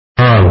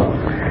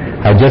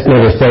I just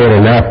never say it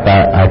enough.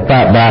 I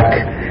thought back,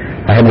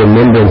 I had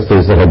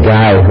remembrances of a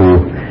guy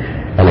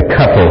and a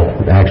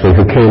couple, actually,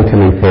 who came to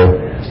me for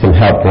some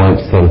help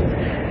once, and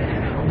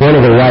one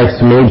of the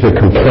wife's major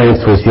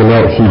complaints was,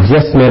 he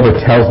just never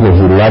tells me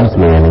he loves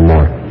me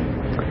anymore.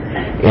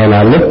 And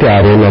I looked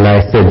at him and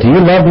I said, do you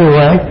love your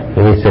wife?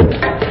 And he said,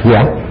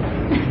 yeah.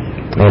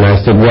 And I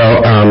said, well,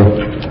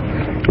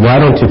 why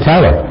don't you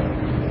tell her?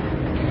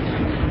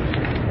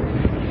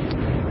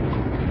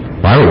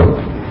 I don't know.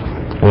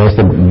 And I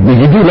said, well,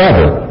 you do love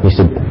her. He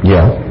said,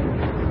 yeah.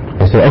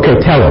 I said, okay,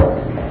 tell her.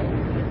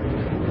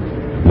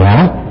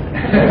 Yeah?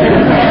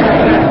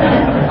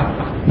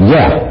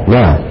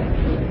 Yeah.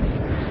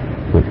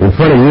 In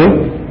front of you?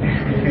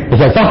 He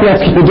said, fuck,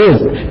 that's what you do, is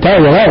tell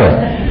her you love her.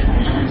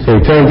 So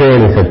he turned to her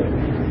and he said,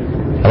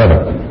 I love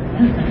her.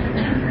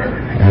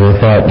 And I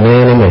thought,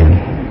 man, oh man,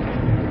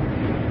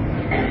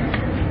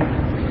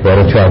 what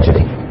a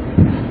tragedy.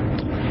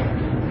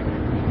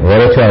 What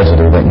a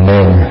tragedy that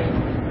men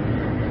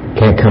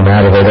can't come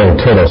out of their little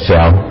turtle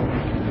shell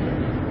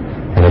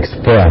and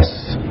express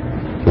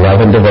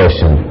love and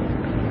devotion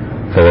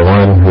for the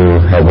one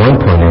who, at one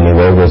point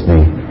anyway, was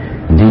the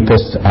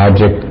deepest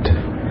object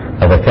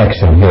of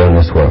affection here in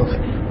this world.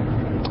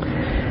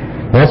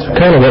 That's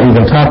kind of what we've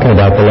been talking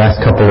about the last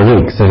couple of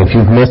weeks. And if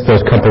you've missed those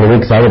couple of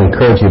weeks, I would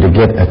encourage you to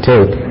get a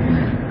tape.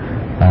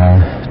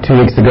 2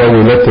 weeks ago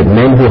we looked at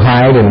men who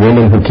hide and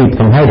women who keep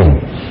from hiding.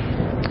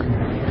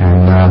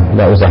 And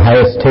that was the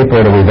highest tape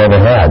order we've ever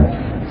had.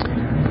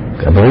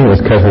 I believe it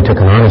was because we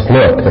took an honest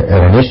look at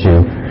an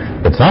issue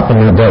that's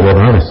often not dealt with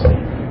honestly.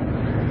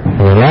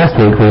 And then last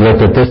week we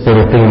looked at this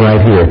little thing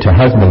right here, to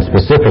husbands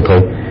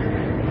specifically,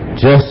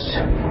 just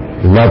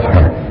love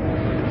her.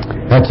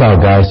 That's all,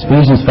 guys.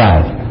 Ephesians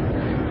 5.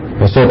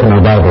 Let's open our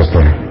Bibles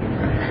there.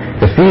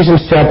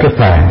 Ephesians chapter 5.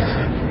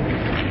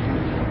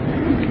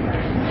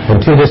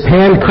 And to this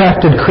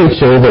handcrafted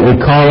creature that we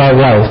call our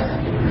wife,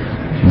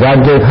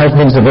 God gave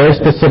husbands a very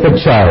specific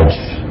charge.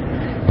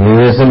 And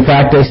it is in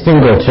fact a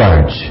single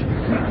charge.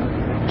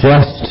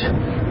 Just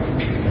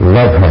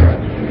love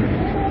her.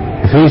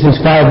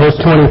 Ephesians 5 verse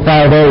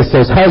 25a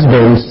says,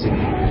 husbands,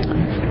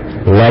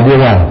 love your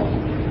wife.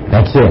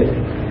 That's it.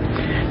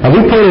 Now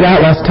we pointed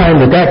out last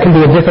time that can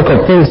be a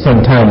difficult thing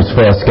sometimes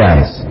for us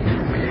guys.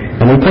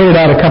 And we pointed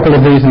out a couple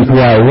of reasons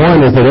why.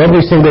 One is that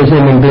every single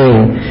human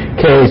being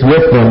carries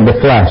with them the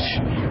flesh.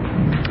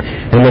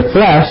 And the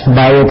flesh,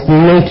 by its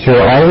nature,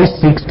 always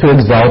seeks to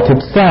exalt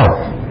itself.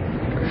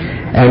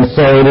 And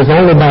so it is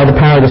only by the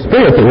power of the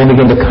Spirit that we'll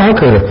begin to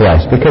conquer the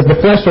flesh, because the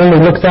flesh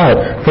only looks out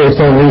for its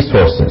own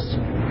resources.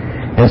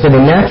 And so the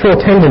natural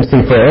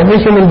tendency for every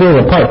human being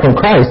apart from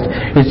Christ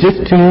is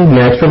just to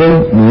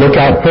naturally look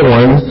out for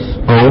one's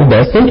own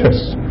best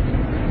interests.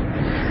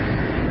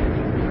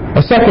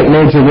 A second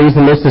major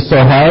reason this is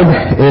so hard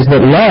is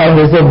that love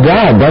is of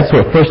God. That's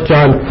what 1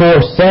 John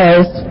 4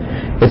 says.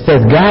 It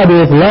says God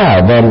is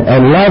love, and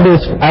love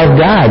is of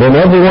God, and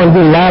everyone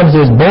who loves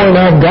is born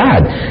of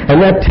God. And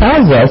that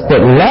tells us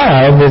that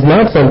love is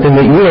not something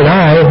that you and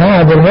I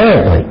have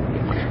inherently.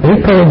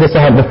 We've pointed this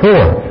out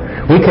before.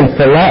 We can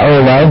phileo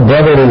love,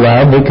 brotherly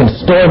love. We can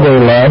storge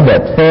love,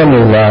 that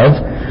family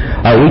love.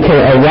 We can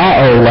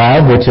eroe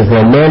love, which is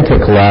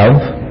romantic love.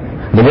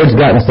 The word's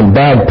gotten some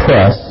bad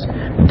press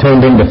and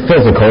turned into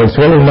physical. It's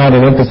really not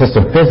an emphasis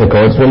of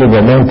physical. It's really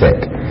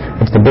romantic.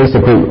 It's the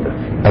basic root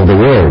of the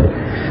word.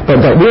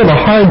 But we have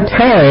a hard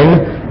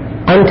time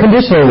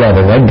unconditionally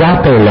loving,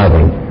 agape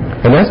loving.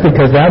 And that's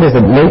because that is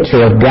the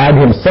nature of God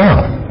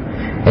Himself.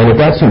 And if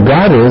that's who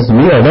God is,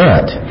 we are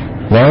not.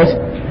 Right?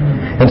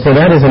 And so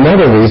that is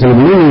another reason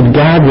we need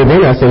God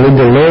within us and need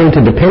to learn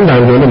to depend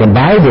on Him and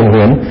abide in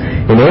Him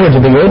in order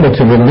to be able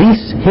to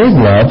release His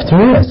love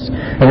through us.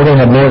 And we're going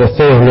to have more to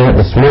say on that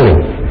this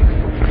morning.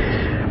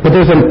 But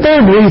there's a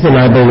third reason,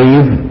 I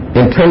believe,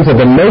 in terms of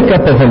the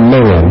makeup of a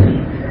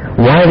man,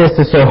 why this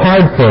is so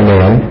hard for a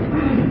man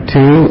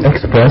to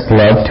express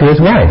love to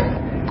his wife.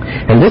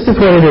 And this is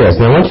what it is.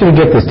 And I want you to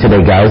get this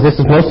today, guys. This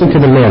is mostly to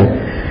the men.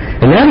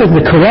 And that is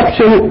the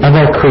corruption of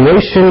our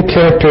creation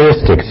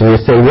characteristics. And you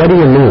say, what do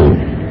you mean?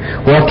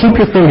 Well, keep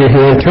your finger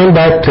here and turn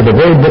back to the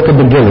very book of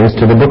beginnings,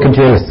 to the book of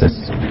Genesis.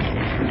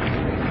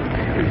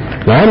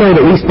 Now, I know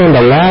that we spend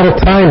a lot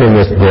of time in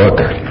this book,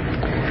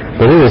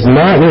 but it is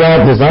not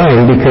without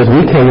design, because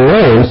we can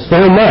learn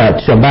so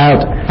much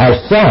about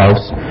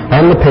ourselves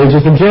on the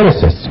pages of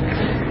Genesis.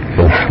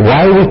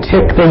 Why we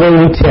tick the way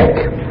we tick.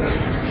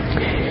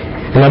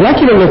 And I'd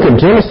like you to look at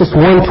Genesis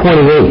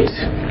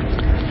 1:28.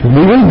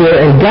 We read there,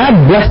 and God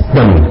blessed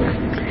them.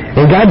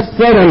 And God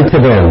said unto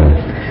them,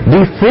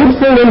 be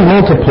fruitful and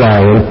multiply,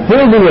 and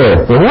fill the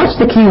earth. And watch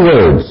the key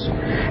words.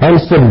 And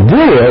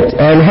subdue it,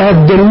 and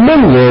have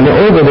dominion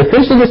over the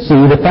fish of the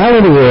sea, the fowl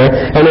of the air,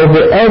 and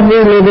over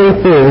every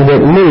living thing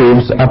that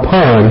moves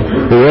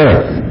upon the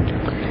earth.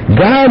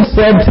 God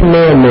said to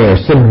man there,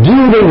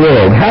 subdue the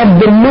world,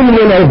 have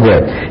dominion over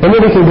it. And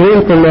what we can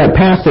glean from that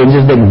passage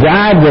is that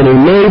God, when He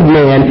made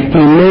man, He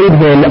made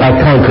him a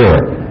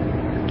conqueror.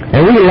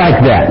 And we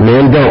like that,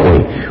 man, don't we?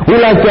 We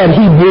like that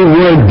Hebrew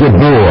word,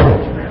 gibor,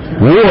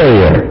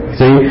 warrior.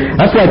 See?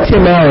 That's why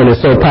Tim Allen is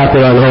so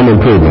popular on Home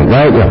Improvement,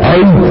 right?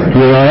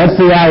 That's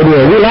the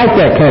idea. We like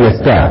that kind of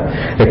stuff.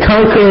 The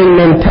conquering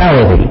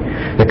mentality,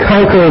 the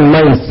conquering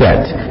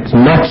mindset. It's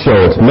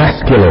macho, it's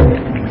masculine.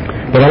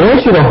 But I want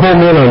you to home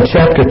in on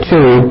chapter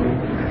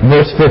 2,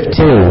 verse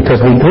 15,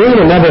 because we glean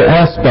another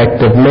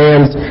aspect of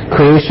man's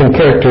creation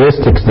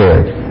characteristics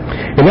there.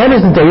 And that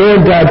is that the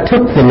Lord God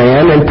took the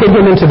man and put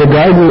him into the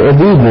Garden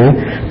of Eden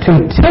to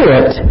till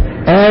it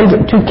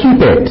and to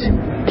keep it.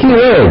 Key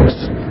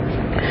words.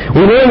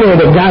 We know here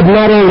that God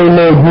not only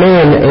made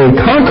man a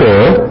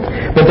conqueror,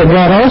 but that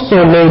God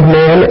also made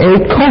man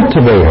a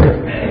cultivator.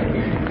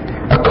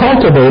 A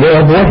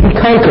cultivator of what he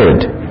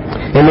conquered.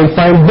 And we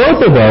find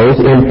both of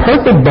those in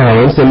perfect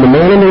balance in the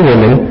man and the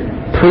woman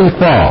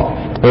pre-fall.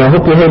 And I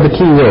hope you heard the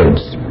key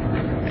words.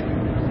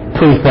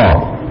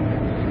 Pre-fall.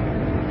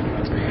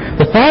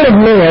 The fall of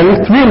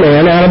man threw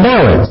man out of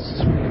balance.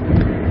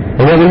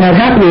 And what we had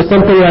happen is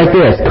something like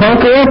this.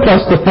 Conqueror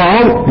plus the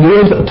fall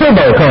yields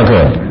turbo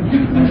conqueror.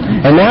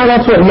 And now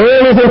that's what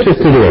man is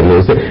interested in.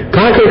 Is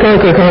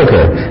cultivator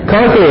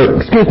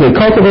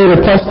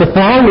plus the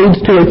fall leads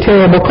to a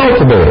terrible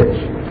cultivator.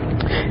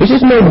 It's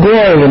just no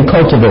glory in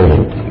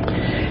cultivating.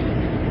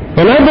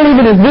 And I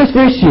believe it is this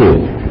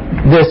issue,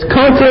 this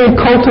conquering,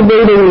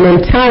 cultivating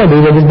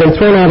mentality that has been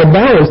thrown out of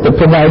balance that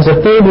provides a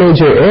third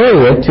major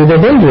area to the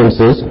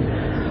hindrances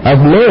of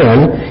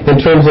man in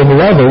terms of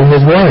loving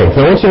his wife.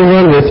 I want you to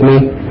run with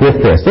me with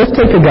this. Let's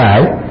take a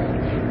guy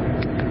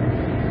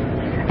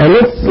and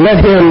let's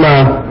let him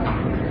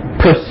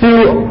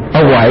pursue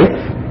a wife.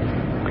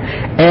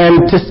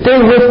 And to stay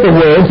with the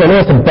words, I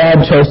know it's a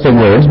bad choice of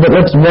words, but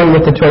let's run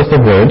with the choice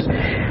of words.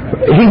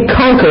 He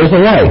conquers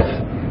a wife.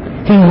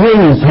 He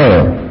wins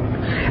her.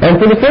 And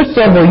for the first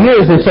several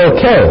years, it's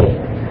okay.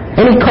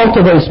 And he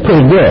cultivates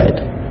pretty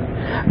good.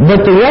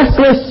 But the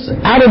restless,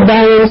 out of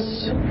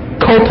balance,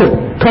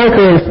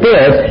 conquering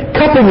spirit,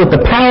 coupled with the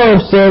power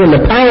of sin and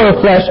the power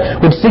of flesh,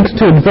 which seeks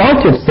to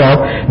exalt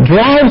itself,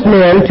 drives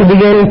man to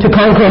begin to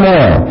conquer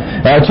more,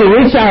 to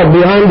reach out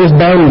beyond his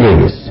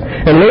boundaries.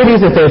 And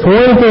ladies, if there's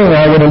one thing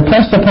I would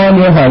impress upon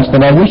your hearts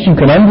that I wish you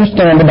could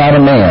understand about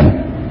a man,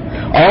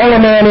 all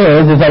a man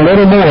is a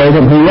little boy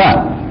that grew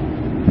up.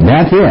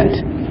 That's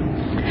it.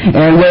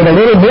 And where the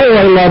little boy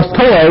loves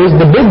toys,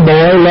 the big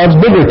boy loves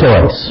bigger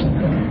toys.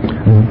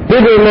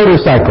 Bigger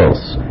motorcycles,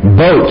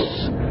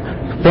 boats,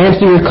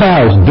 fancier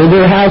cars,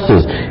 bigger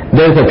houses.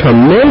 There's a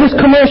tremendous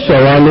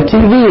commercial on the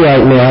TV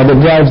right now that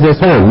drives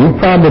this home. You've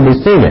probably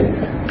seen it.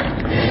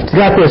 It's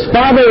got this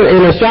father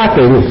in a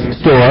shopping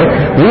store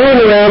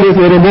wheeling around his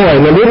little boy,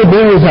 and the little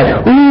boy is like,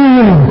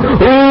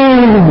 ooh,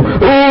 ooh,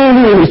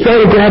 ooh. He's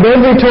trying to grab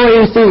every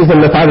toy he sees,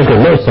 and the father's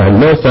going, no son,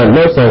 no son,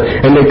 no son.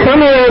 And they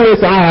come around this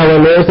aisle,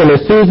 and there's an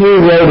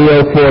Isuzu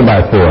Rodeo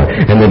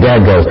 4x4, and the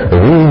dad goes,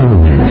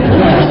 ooh.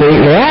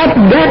 See, that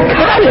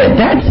cut it.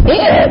 That's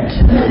it.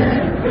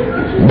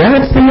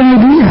 That's the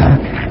idea.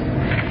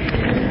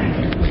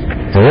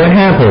 And what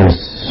happens,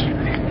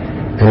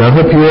 and I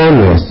hope you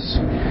own this,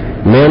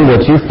 men,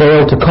 what you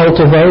fail to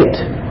cultivate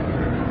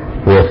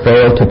will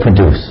fail to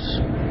produce.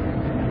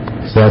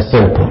 It's that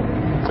simple.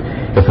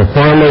 If a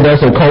farmer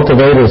doesn't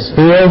cultivate his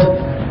field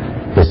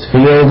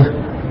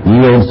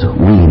yields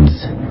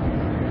weeds.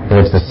 And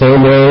it's the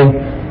same way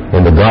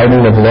in the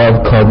garden of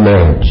love called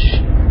marriage.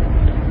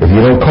 If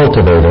you don't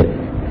cultivate it,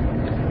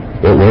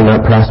 it will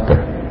not prosper.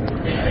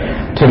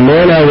 To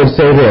men, I would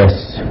say this.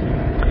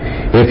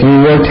 If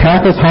you worked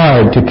half as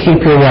hard to keep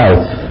your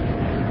wife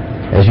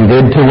as you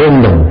did to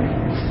win them,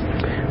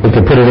 we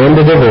could put an end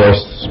to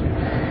divorce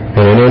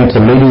and an end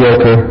to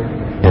mediocre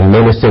and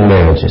menacing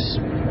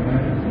marriages.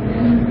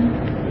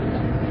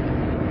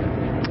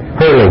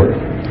 Hurley,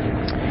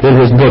 in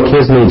his book,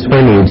 His Needs,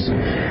 Her Needs,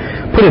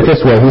 put it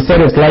this way. He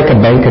said it's like a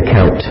bank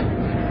account.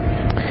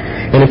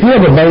 And if you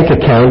have a bank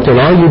account and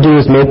all you do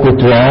is make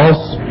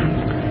withdrawals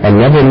and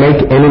never make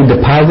any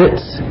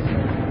deposits,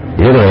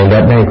 you're going to end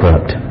up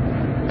bankrupt.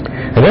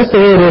 And that's the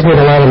way it is with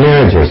a lot of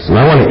marriages. And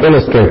I want to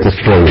illustrate this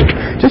for you,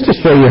 just to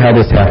show you how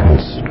this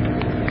happens.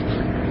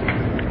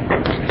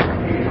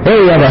 There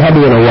you have a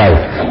hubby and a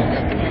wife.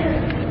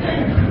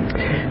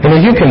 And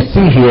as you can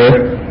see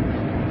here,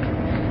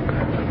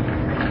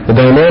 the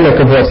dynamic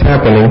of what's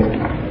happening,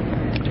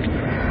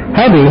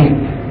 hubby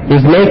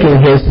is making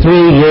his 3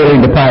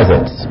 yearly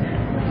deposits.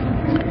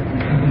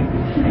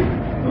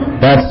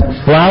 That's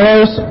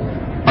flowers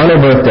on her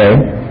birthday,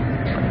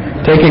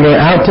 taking her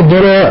out to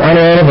dinner on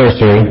her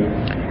anniversary,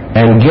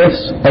 and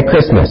gifts at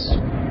Christmas.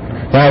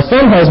 Now,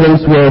 some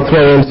husbands will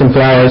throw in some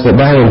flowers at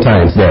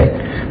Valentine's Day.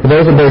 But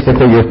those are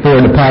basically your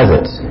 4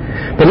 deposits.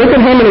 But look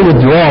at how many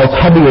withdrawals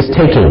hubby is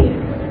taking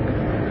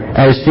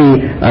as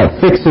she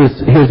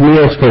fixes his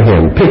meals for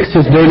him, picks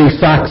his dirty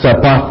socks up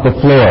off the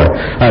floor,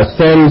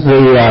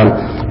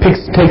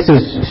 takes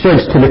his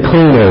shirts to the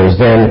cleaners,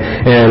 and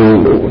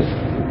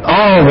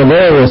all the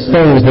various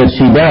things that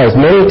she does,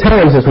 many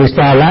times, as we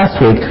saw last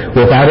week,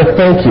 without a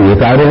thank you,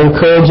 without an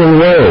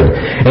encouraging word.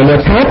 And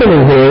what's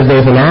happening here is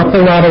there's an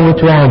awful lot of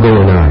withdrawal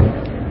going on.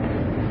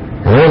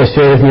 I want to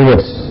share with you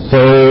what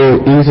so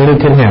easily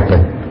can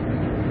happen.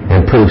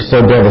 and prove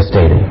so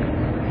devastating.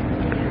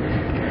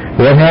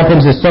 What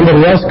happens is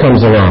somebody else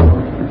comes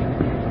along,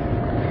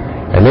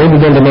 and they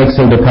begin to make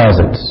some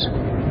deposits.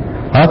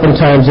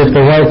 Oftentimes, if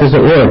the wife is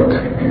at work,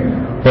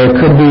 or it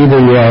could be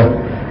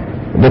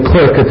the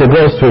clerk at the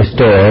grocery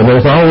store, and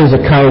there's always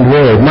a kind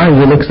word. "My,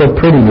 you look so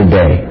pretty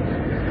today.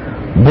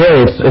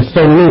 Boy, it's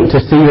so neat to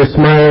see your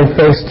smiling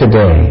face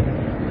today."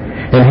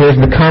 And here's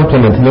the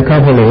compliment and the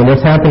compliment. And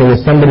what's happening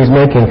is somebody's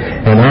making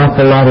an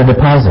awful lot of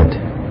deposit.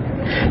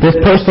 This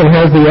person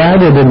has the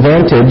added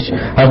advantage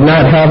of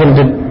not having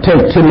to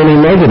take too many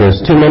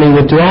negatives, too many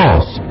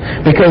withdrawals.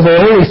 Because they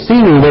only see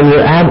you when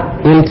you're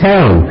out in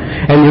town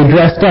and you're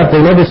dressed up.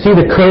 They never see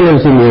the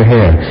curlers in your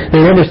hair.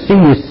 They never see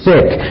you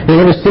sick. They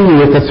never see you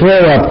with the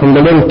throw-up from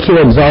the little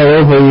kids all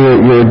over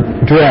your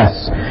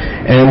dress.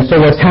 And so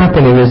what's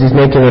happening is he's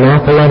making an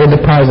awful lot of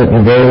deposit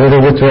and very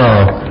little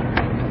withdrawal.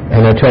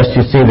 And I trust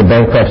you see the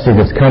bankruptcy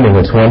that's coming.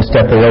 It's one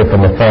step away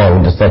from the fall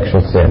into sexual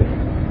sin.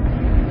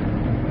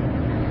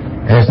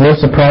 And it's no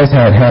surprise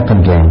how it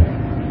happened, gang.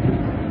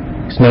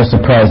 It's no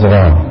surprise at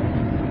all.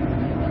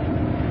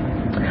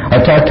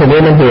 I've talked to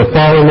women who are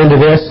falling into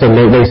this, and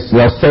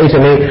they'll say to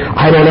me,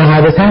 "I don't know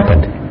how this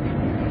happened.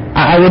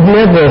 I would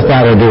never have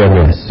thought of doing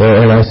this."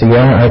 And I say,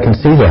 "Yeah, I can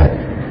see that.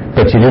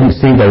 But you didn't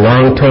see the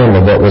long term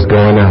of what was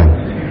going on.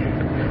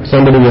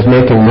 Somebody was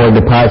making more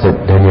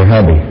deposit than your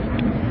hubby.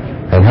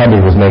 And hubby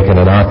was making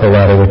an awful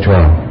lot of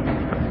withdrawal.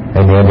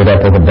 And you ended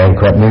up with a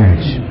bankrupt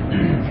marriage."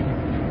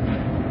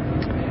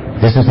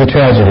 This is the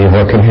tragedy of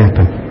what can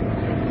happen.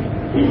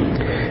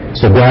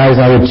 So guys,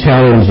 I would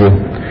challenge you.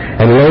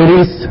 And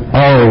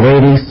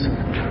ladies,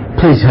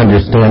 please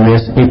understand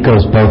this. It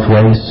goes both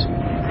ways.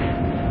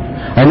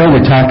 I know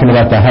we're talking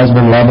about the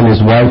husband loving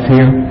his wife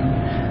here,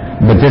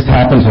 but this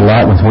happens a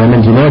lot with women.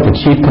 Do you know what the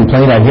chief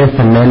complaint I hear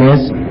from men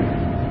is?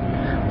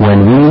 When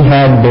we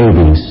had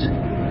babies,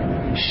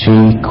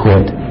 she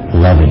quit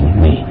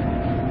loving me.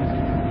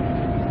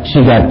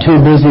 She got too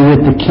busy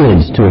with the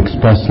kids to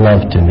express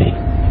love to me.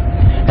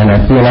 And I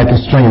feel like a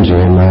stranger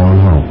in my own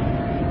home.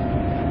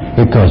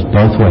 It goes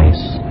both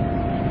ways.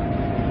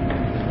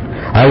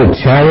 I would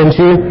challenge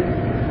you,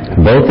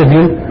 both of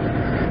you,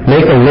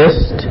 make a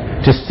list.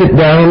 Just sit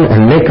down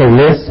and make a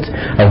list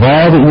of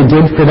all that you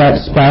did for that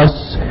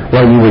spouse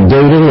while you were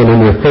dating and in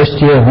your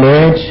first year of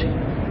marriage.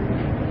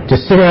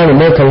 Just sit down and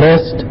make a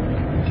list.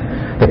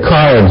 The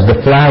cards, the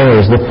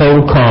flowers, the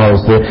phone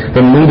calls,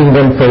 the meeting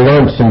them for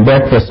lunch and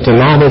breakfast and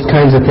all those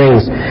kinds of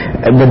things,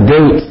 the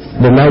dates,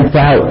 the nights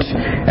out,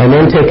 and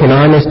then take an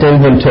honest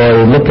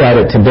inventory, look at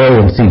it today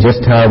and see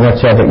just how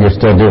much of it you're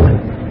still doing.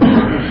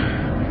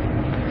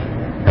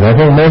 And I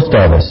think most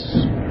of us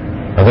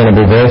are going to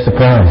be very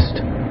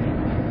surprised.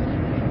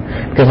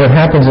 Because what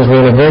happens is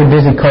we're in a very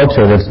busy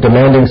culture that's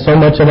demanding so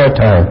much of our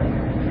time.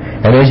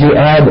 And as you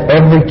add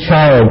every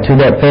child to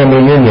that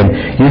family union,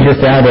 you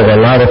just added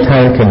a lot of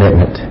time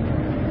commitment.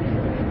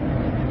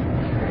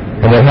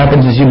 And what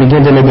happens is you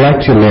begin to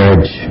neglect your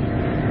marriage.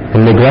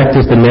 And neglect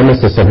is the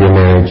nemesis of your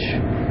marriage.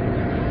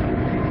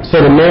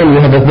 So the men, you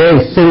have a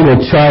very single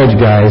charge,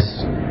 guys.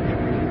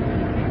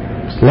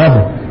 Just love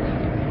her.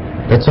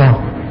 That's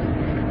all.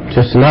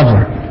 Just love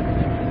her.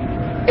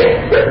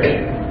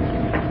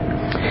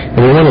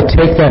 And we want to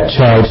take that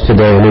charge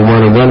today and we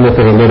want to run with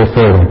it a little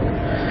further.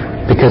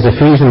 Because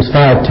Ephesians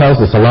 5 tells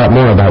us a lot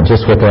more about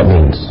just what that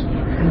means.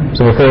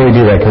 So before we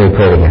do that, can we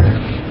pray together?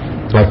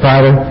 My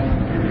Father,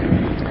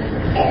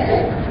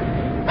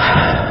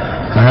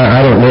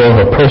 I don't know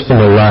of a person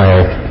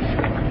alive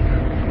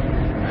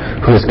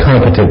who is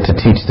competent to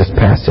teach this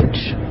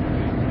passage.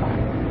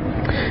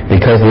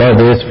 Because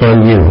love is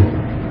from you.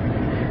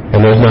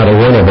 And there's not a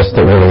one of us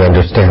that really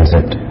understands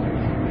it.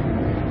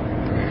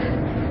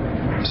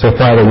 So,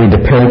 Father, we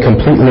depend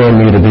completely on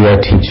you to be our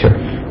teacher.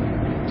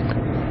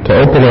 To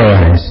open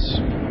our eyes.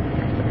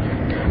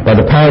 By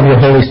the power of your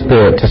Holy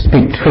Spirit, to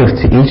speak truth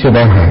to each of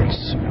our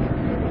hearts.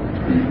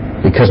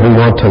 Because we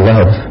want to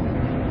love.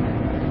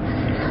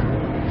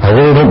 I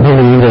really don't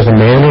believe there's a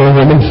man or a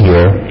woman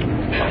here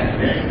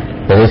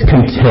that is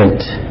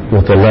content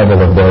with the level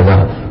of their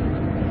love.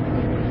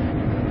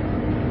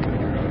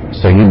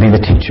 So you be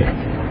the teacher.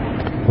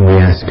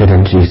 We ask it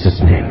in Jesus'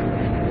 name.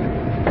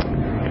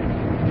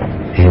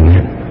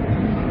 Amen.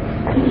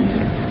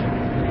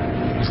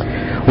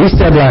 We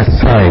said last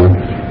time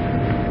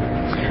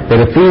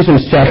that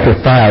Ephesians chapter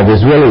 5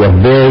 is really a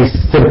very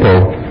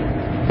simple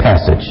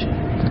passage.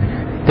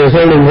 There's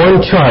only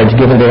one charge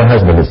given to the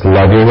husband. It's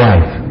love your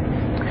wife.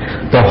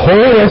 The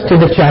whole rest of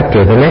the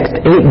chapter, the next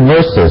 8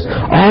 verses,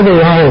 all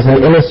they are is an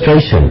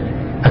illustration,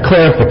 a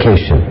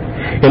clarification.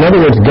 In other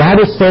words,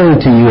 God is saying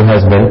to you,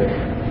 husband,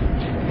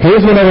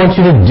 here's what I want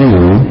you to do,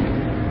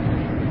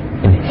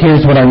 and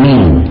here's what I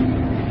mean.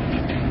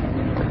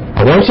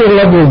 I want you to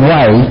love your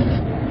wife.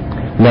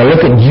 Now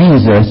look at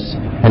Jesus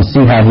and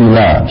see how he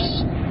loves.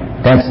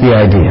 That's the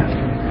idea.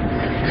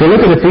 If you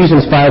look at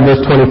Ephesians 5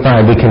 verse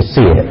 25, we can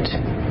see it.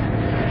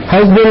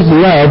 Husbands,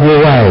 love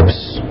your wives.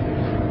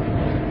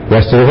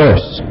 Rest of the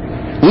verse.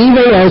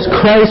 Even as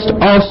Christ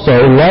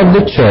also loved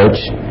the church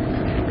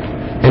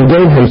and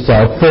gave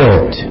himself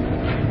for it.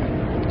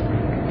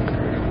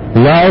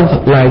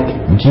 Love like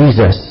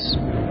Jesus.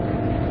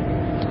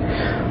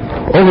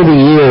 Over the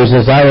years,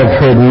 as I have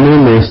heard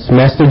numerous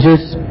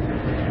messages,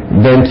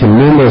 been to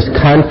numerous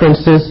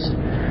conferences,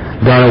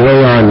 gone away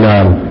on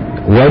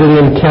wedding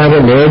encounter,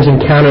 marriage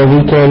encounter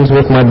weekends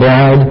with my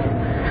bride,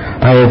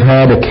 I have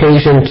had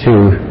occasion to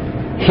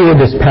hear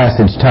this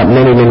passage taught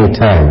many, many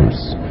times.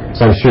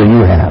 So I'm sure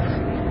you have.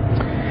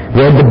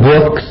 Read the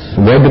books,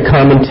 read the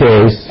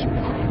commentaries.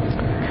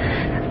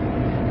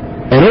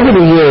 And over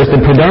the years,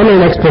 the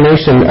predominant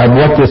explanation of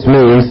what this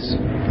means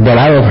that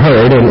I have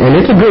heard, and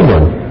it's a good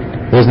one,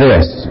 is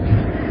this.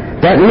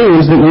 That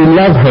means that you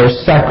love her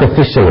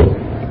sacrificially.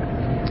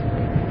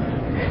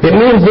 It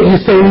means that you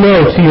say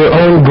no to your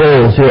own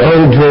goals, your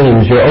own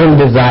dreams, your own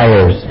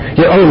desires,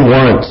 your own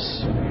wants.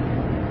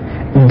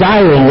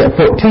 Dying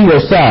to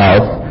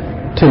yourself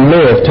to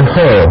live to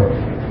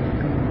her.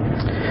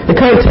 The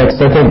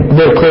context, I think,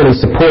 very clearly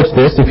supports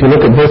this. If you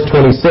look at verse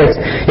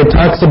 26, it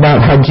talks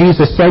about how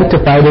Jesus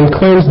sanctified and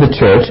cleansed the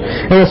church,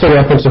 and it's a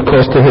reference, of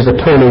course, to his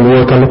atoning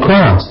work on the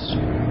cross.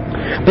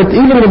 But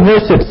even the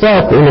verse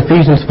itself in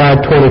Ephesians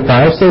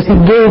 5:25 says he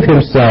gave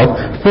himself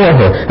for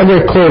her, a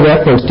very clear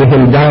reference to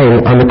him dying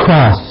on the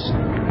cross.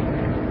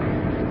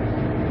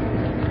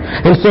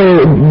 And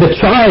so the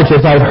charge,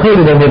 as I've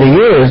heard it over the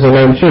years, and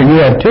I'm sure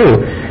you have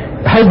too,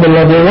 husband,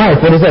 love your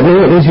wife. What does that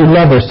mean? It means you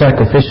love her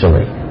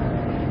sacrificially.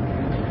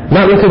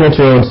 Not looking at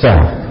your own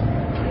self,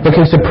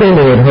 looking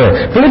supremely at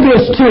her.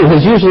 Philippians 2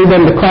 has usually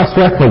been the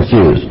cross-reference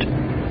used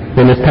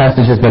when this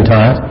passage has been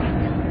taught.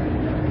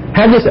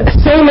 Have this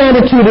same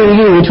attitude in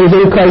you which was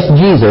in Christ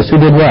Jesus, who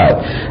did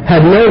what?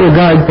 Had no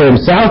regard for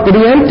himself, but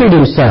he emptied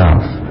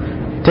himself,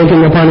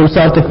 taking upon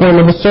himself the form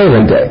of a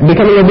servant,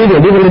 becoming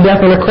obedient, even to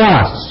death on a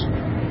cross,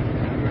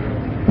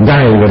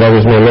 dying that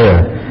others may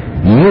live.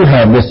 You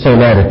have this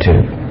same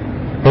attitude.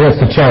 And that's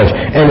the charge.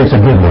 And it's a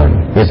good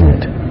one, isn't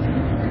it?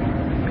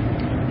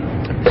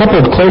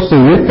 Coupled closely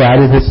with that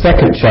is the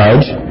second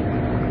charge,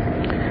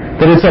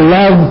 that it's a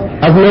love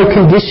of no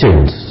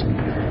conditions,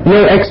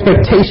 no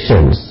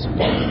expectations.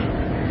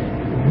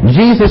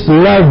 Jesus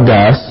loved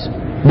us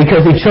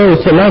because he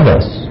chose to love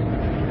us.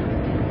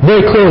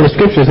 Very clear in the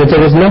scriptures that there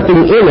was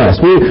nothing in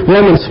us.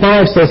 Romans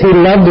 5 says he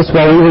loved us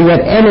while we were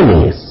yet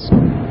enemies.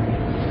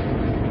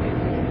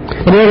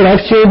 And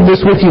I've shared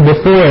this with you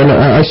before, and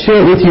I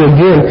share it with you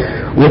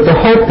again with the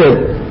hope that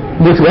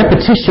with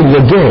repetition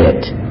you'll get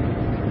it,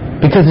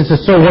 because this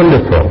is so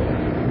wonderful.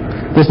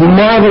 This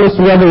marvelous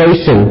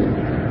revelation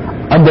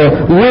of the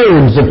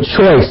words of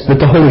choice that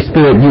the Holy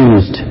Spirit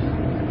used.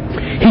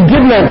 He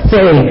did not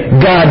say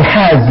God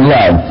has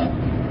love.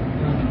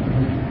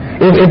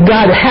 If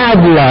God had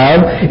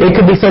love, it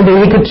could be something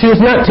he could choose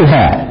not to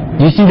have.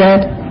 Do you see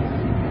that?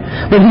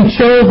 But he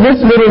chose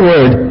this little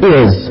word,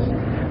 is.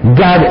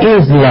 God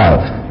is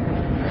love.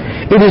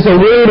 It is a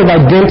word of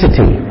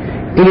identity.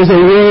 It is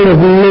a word of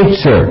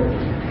nature,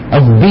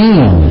 of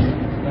being.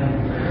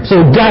 So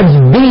God's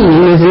being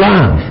is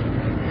love.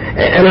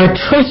 And I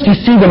trust you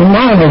see the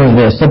marvel of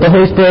this, that the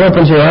Holy Spirit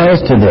opens your eyes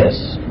to this.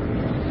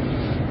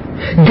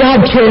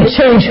 God can't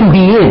change who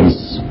he is.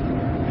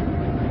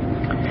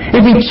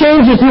 If he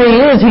changes who he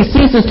is, he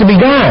ceases to be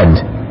God.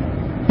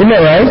 Isn't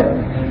that right?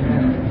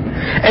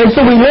 And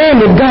so we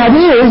learn that God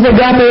is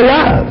agape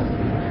love.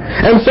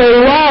 And so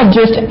love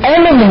just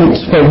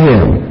emanates from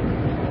him.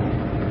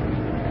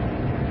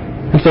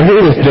 And so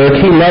here is Dirk.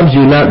 He loves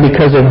you not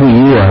because of who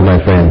you are, my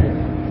friend.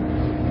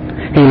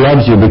 He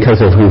loves you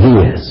because of who he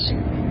is.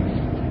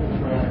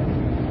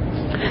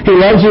 He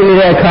loves you,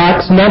 Leroy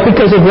Cox, not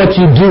because of what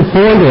you do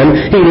for him.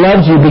 He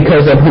loves you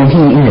because of who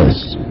he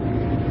is.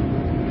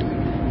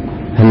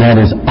 And that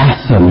is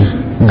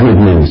awesome good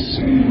news,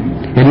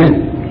 isn't it?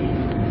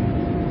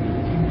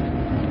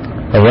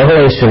 A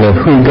revelation of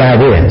who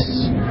God is.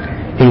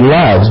 He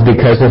loves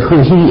because of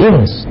who he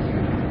is.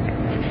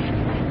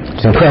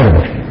 It's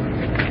incredible.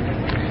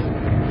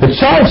 The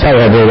charge,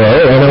 however,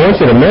 though, and I want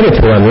you to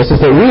meditate on this, is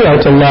that we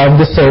are to love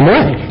the same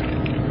way.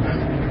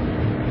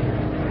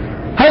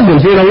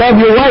 Husbands, you're to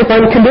love your wife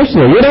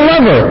unconditionally. You're to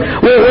love her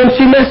when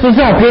she messes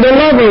up. You're to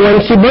love her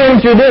when she burns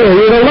your dinner.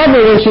 You're to love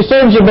her when she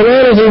serves you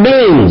bananas and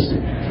beans.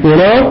 You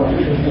know?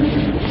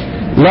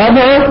 Love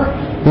her,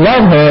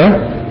 love her,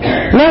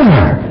 love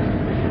her.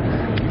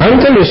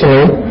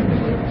 Unconditionally,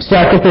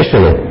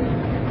 sacrificially.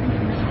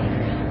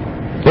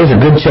 Those are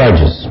good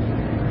charges.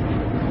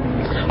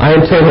 I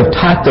am told have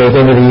taught those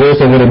over the years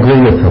and would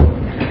agree with them.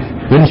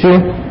 Wouldn't you?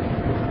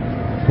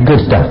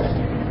 Good stuff.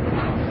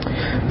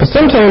 But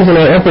sometimes in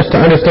our efforts to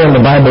understand the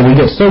Bible, we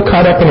get so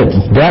caught up in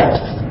its depth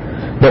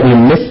that we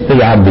miss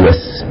the obvious.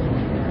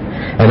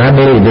 And I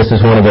believe this is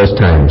one of those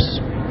times.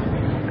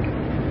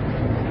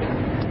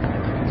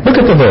 Look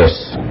at the verse.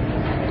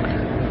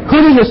 Who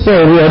does it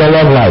say we are to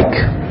love like?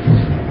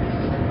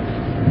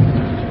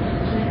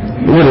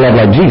 We are to love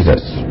like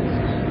Jesus.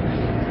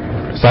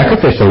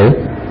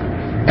 Sacrificially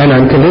and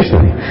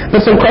unconditionally. But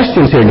some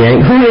questions here,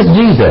 gang. Who is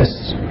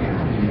Jesus?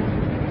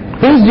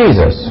 Who is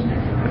Jesus?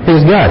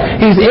 He's God.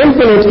 He's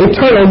infinite,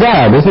 eternal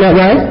God. Isn't that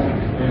right?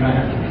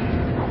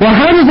 Well,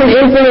 how does an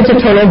infinite,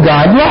 eternal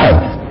God love?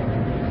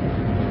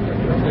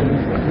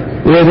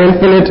 with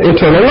infinite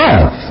eternal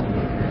love.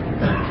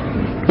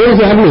 What does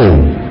that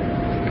mean?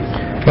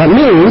 That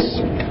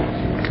means,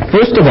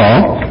 first of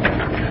all,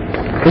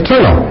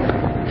 eternal.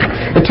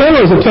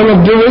 Eternal is a term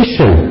of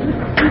duration.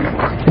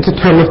 It's a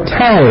term of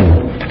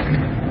time.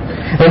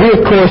 And we,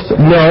 of course,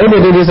 know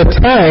that it is a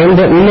time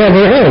that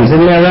never ends.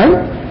 Isn't that right?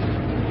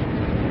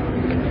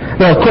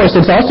 Now, of course,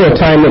 it's also a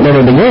time that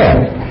never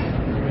began.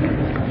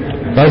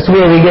 That's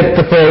where we get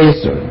the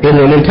phrase in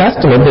the New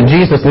Testament that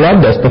Jesus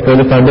loved us before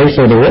the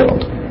foundation of the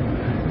world.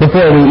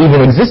 Before we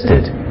even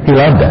existed, He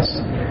loved us.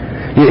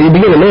 You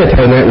begin to meditate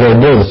on that and you'll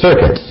blow the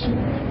circuits.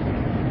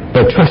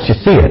 But trust you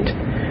see it.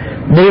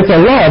 But it's a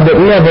love that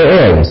never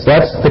ends.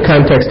 That's the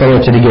context I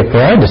want you to get for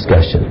our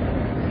discussion.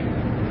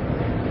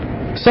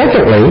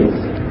 Secondly,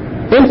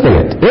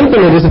 infinite.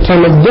 Infinite is a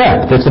term of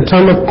depth. It's a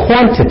term of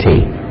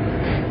quantity.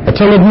 A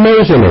term of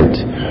measurement.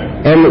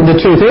 And the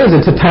truth is,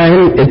 it's a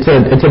time, it's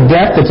a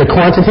depth, it's a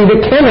quantity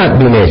that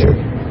cannot be measured.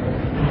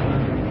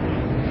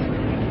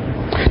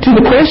 To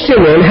the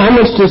question then, how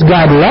much does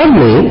God love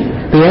me?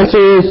 The answer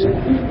is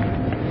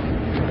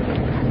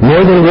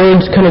more than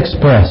words can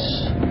express.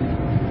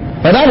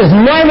 Now that is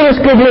marvelous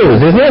good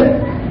news, isn't it?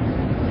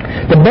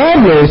 The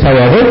bad news,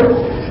 however,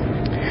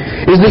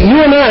 is that you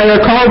and I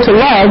are called to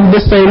love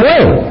the same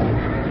way.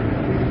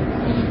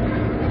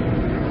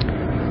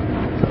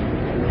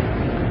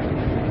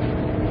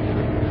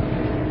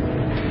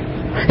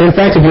 In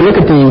fact, if you look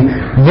at the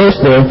verse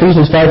there,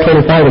 Ephesians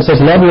 5:25, it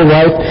says, love your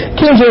wife.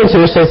 King James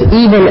here says,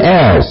 even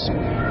as.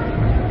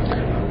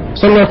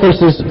 Some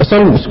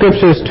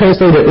scriptures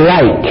translate it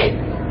like.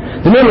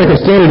 The New American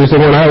Standard is the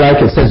one I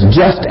like. It says,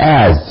 just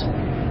as.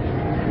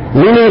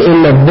 Meaning in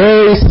the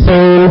very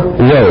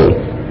same way.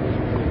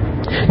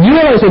 Do you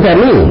realize what that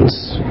means?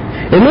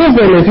 It means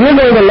that if you're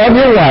going to love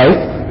your wife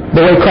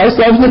the way Christ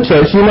loves the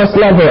church, you must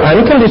love her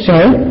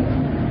unconditionally.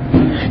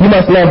 You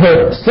must love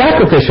her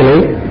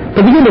sacrificially.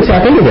 But begin to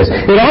tap into this.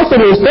 It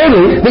also means,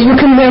 thirdly, that you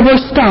can never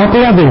stop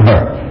loving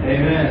her.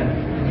 Amen.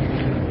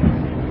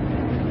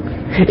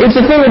 It's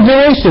a thing of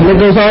duration that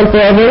goes on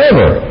forever and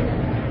ever.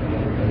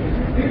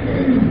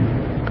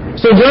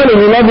 So,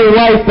 Johnny, you love your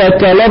wife at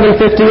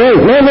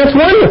 11:58. Man, that's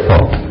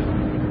wonderful.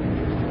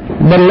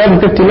 But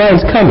 11:59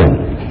 is coming.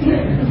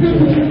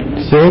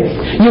 See?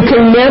 You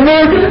can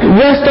never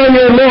rest on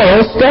your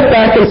laurels, step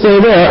back and say,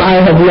 there,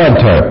 I have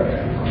loved her.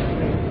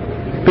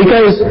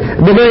 Because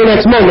the very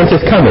next moment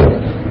is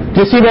coming. Do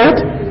you see that?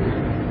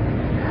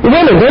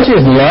 Women, don't you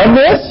just love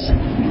this?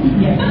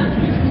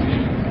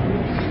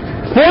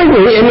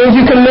 Thirdly, it means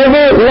you can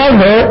never love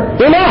her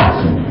enough.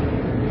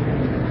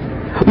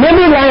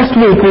 Remember last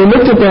week we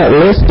looked at that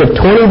list of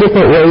 20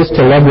 different ways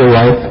to love your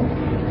wife?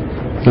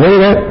 Remember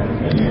that?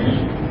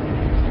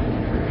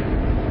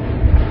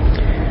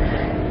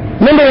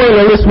 Number one on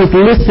the list was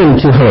listen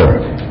to her.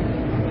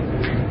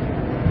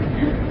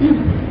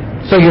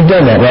 So you've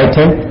done that, right,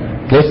 Tim?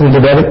 Listen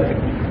to better?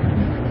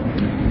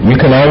 You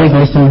can always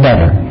listen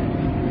better.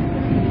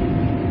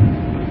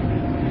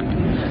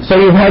 So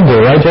you've hugged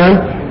her, right,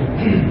 John?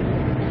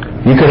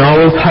 You can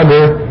always hug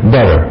her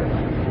better.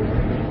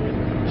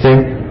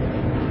 See?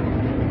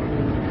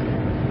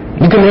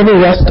 You can never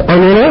rest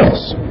on your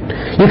laurels.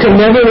 You can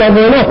never love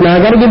her enough. Now,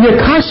 I've got to give you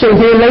a caution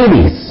here,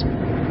 ladies.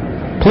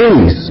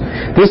 Please.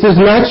 This is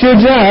not your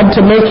job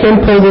to make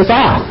him pull this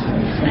off.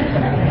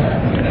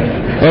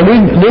 And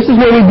this is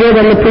where we did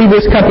on the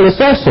previous couple of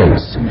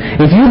sessions.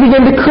 If you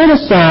begin to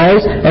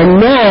criticize and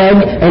nag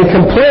and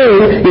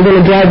complain, you're going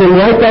to drive him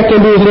right back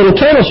into his little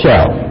turtle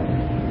shell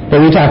that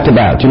we talked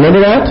about. Do you remember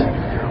that?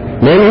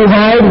 Men who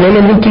hide,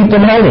 women who keep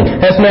them hiding.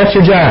 That's not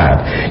your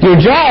job. Your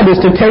job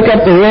is to take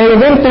up the role of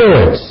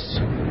influence.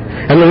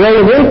 And the role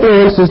of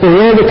influence is the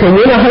role that can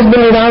win a husband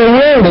without a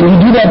word. And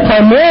you do that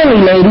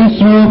primarily, ladies,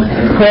 through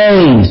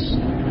praise,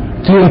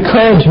 through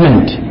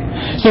encouragement.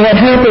 So what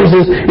happens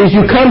is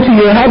you come to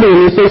your hubby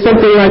and you say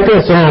something like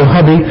this, oh,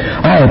 hubby,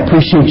 I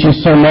appreciate you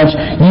so much.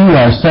 You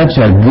are such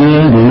a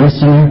good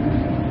listener.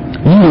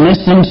 You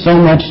listen so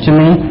much to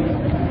me.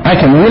 I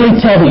can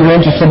really tell that you're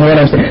interested in what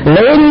I'm saying.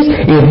 Ladies,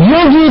 if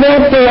you'll do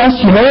that for us,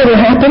 you know what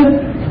will happen?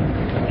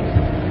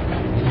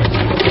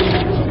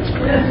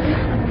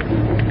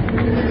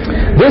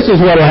 This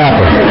is what will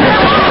happen.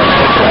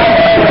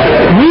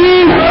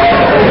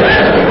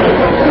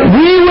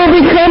 We will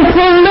become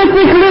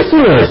prolific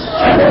listeners.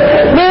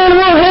 Man,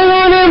 we'll hang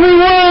on every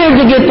word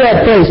to get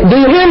that place. Do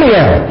you hear me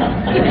now?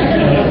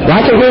 I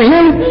can hear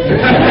you.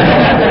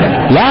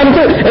 Loud and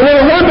clear. And then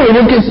what happens?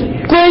 We'll get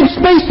great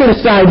space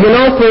inside,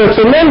 for a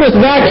tremendous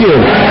vacuum.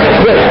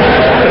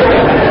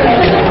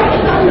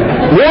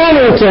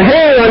 Wanting to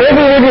hang on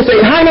every word you say.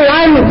 Honey,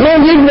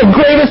 you're the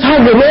greatest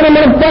hugger. Man, I'm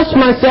going to bust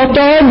myself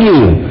to hug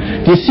you.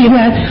 Do you see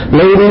that?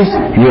 Ladies,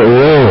 your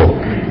role,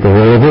 the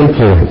role of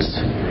influence.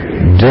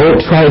 Don't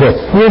try to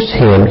force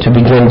him to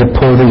begin to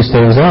pull these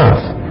things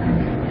off.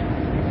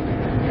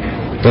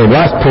 And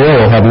Ross Perot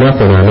will have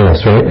nothing on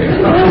us, right?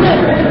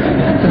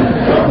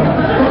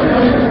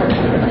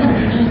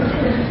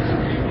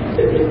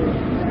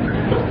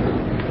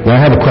 Now I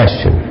have a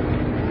question.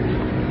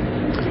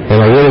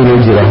 And I really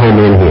need you to home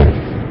in here.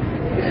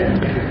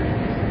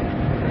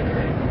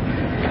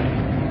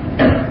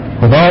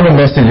 all the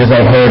messages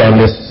I've heard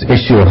on this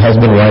issue of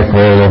husband-wife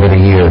role over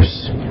the years,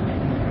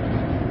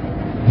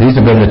 these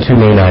have been the two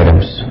main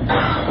items.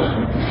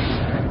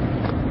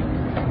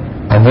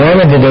 I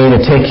wanted today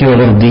to take you a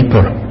little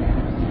deeper.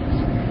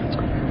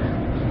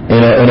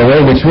 In a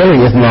way which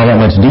really isn't all that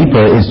much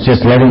deeper. It's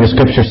just letting the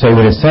Scripture say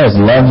what it says.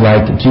 Love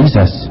like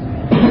Jesus,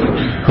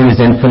 who is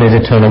infinite,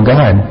 eternal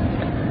God.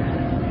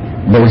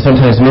 But we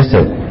sometimes miss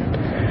it.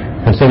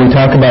 And so we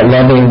talk about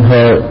loving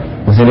her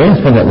with an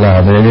infinite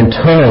love and an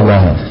eternal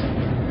love.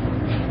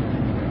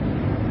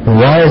 And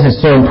why is it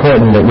so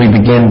important that we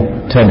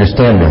begin to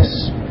understand this?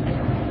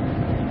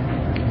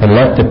 And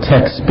let the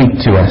text speak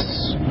to us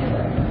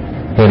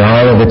in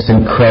all of its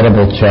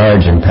incredible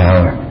charge and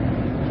power.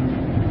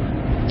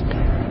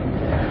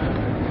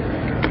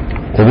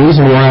 The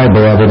reason why,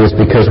 beloved, is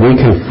because we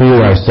can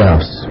fool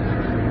ourselves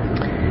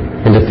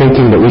into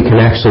thinking that we can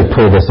actually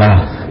pull this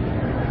off.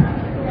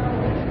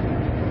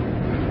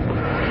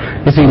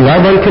 You see,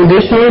 love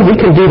unconditionally, we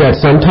can do that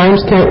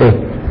sometimes, can't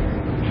we?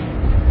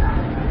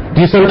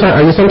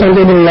 Are you sometimes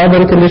able to love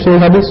unconditionally,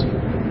 hubbies?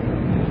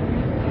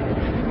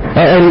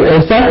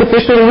 And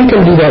sacrificially, we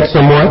can do that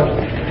somewhat.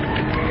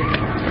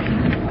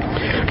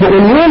 But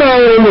when you and I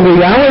are in the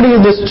reality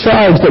of this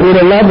charge that we're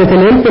to love with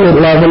an infinite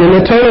love and an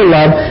eternal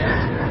love,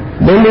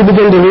 then we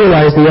begin to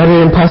realize the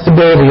utter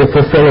impossibility of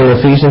fulfilling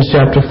Ephesians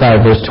chapter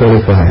 5, verse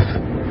 25.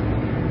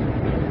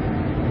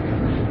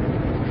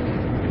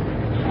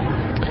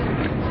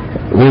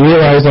 We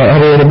realize our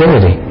utter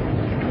inability.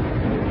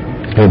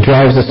 And it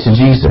drives us to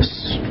Jesus.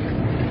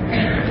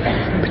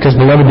 Because,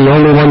 beloved, the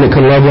only one that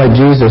can love like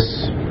Jesus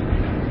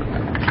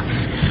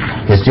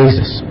is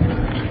Jesus.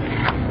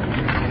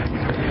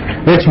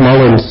 Rich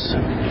Mullins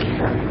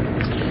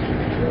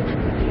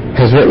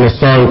has written a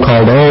song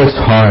called "Oh, It's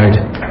Hard."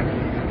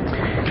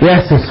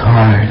 Yes, it's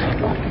hard.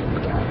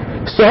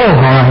 So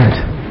hard.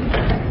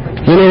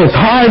 You know, it's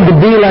hard to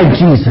be like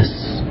Jesus.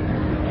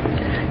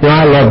 You know,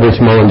 I love Rich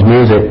Mullins'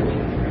 music,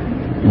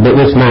 but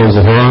Rich Mullins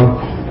is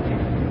wrong.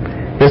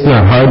 It's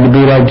not hard to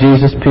be like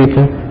Jesus,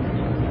 people.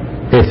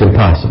 It's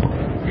impossible.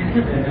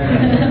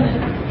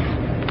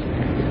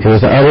 It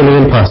was utterly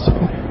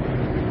impossible.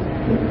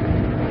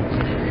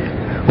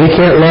 We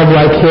can't love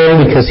like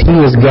Him because He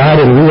is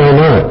God and we are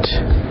not.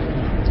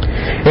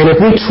 And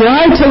if we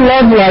try to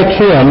love like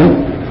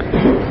Him,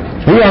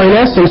 we are in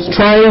essence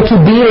trying to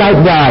be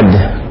like God.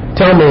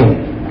 Tell me,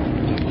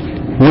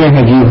 where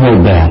have you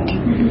heard that?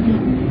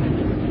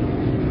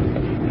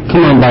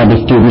 Come on,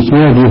 Bible students,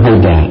 where have you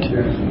heard that?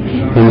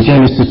 In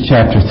Genesis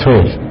chapter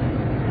 3.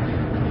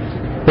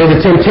 Where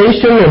the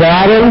temptation of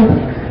Adam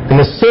and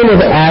the sin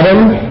of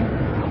Adam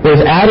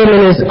was Adam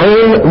in his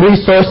own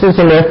resources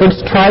and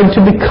efforts tried to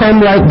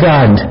become like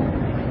God.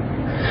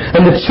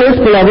 And the church,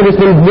 beloved, has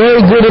been very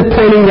good at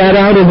pointing that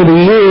out over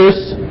the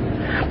years.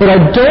 But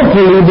I don't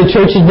believe the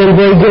church has been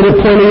very good at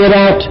pointing it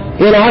out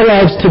in our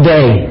lives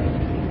today.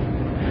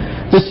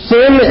 The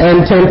sin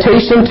and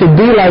temptation to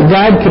be like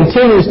God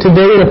continues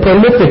today in a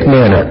prolific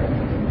manner.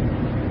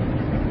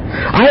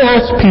 I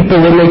ask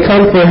people when they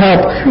come for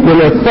help,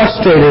 when they're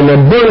frustrated and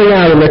they're burning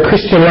out in their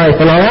Christian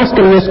life, and I ask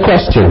them this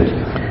question: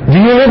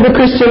 do you live the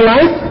Christian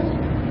life?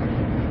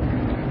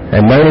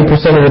 And 90%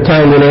 of the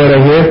time, you know what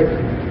I hear?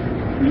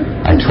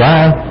 I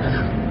try.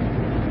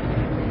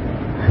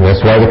 And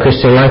that's why the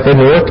Christian life isn't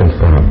working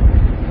for them.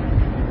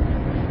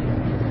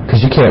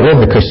 Because you can't live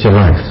the Christian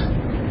life.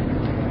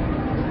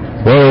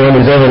 The only one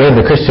who's ever lived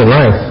the Christian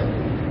life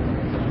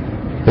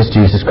is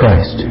Jesus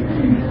Christ.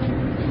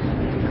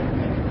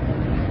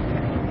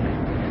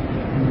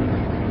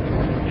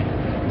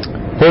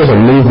 There's a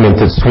movement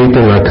that's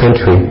sweeping our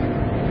country.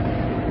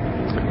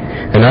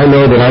 And I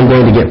know that I'm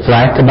going to get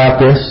flack about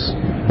this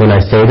when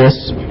I say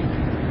this.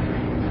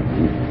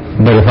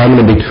 But if I'm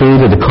going to be true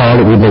to the call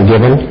that we've been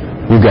given,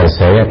 you've got to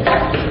say it.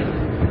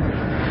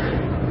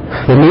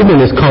 The movement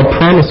is called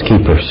Promise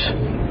Keepers.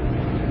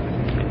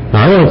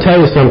 Now, I want to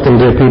tell you something,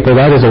 dear people.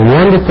 That is a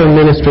wonderful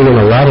ministry in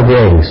a lot of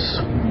ways.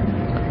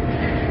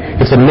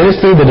 It's a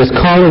ministry that is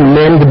calling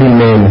men to be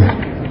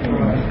men.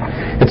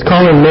 It's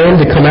calling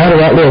men to come out of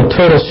that little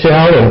turtle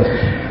shell and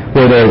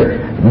where they're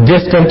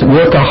distant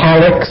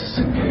workaholics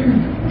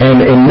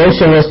and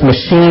emotionless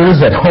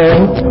machines at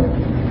home.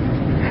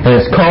 And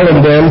it's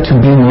calling them to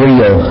be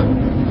real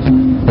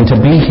and to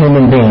be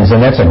human beings,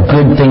 and that's a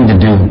good thing to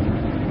do.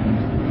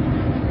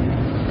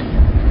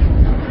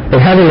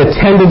 But having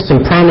attended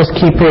some Promise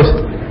Keeper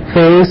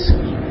things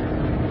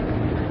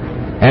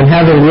and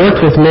having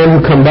worked with men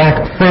who come back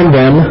from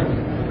them,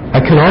 I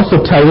can also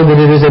tell you that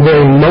it is a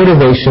very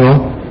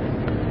motivational,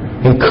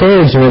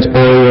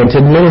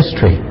 encouragement-oriented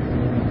ministry.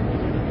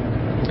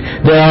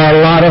 There are a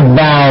lot of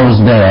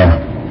vows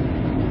there.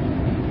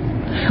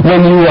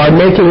 When you are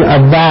making a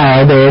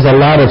vow, there is a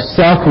lot of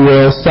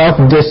self-will,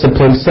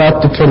 self-discipline,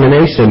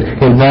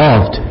 self-determination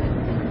involved.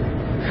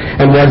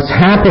 And what's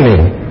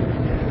happening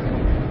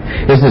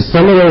is that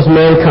some of those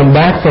men come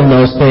back from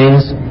those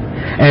things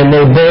and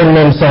they burn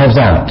themselves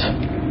out.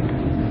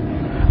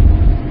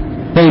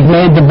 They've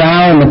made the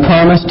vow and the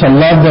promise to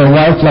love their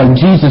wife like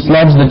Jesus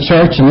loves the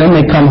church, and then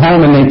they come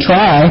home and they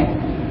try,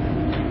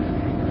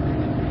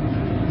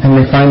 and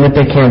they find that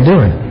they can't do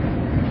it.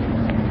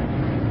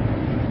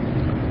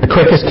 The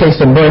quickest case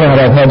of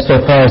burnout I've had so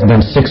far has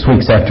been 6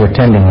 weeks after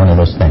attending one of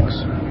those things.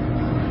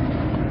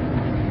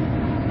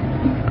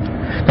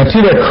 Now, to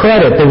their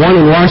credit, the one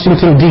in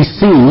Washington,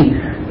 D.C.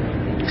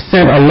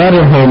 sent a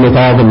letter home with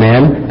all the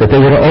men that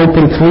they would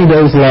open 3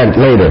 days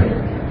later.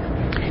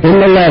 In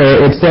the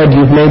letter, it said,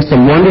 "You've made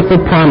some wonderful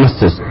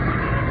promises,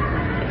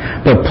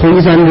 but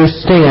please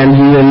understand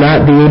you will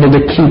not be able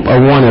to keep a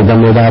one of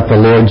them without the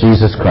Lord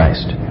Jesus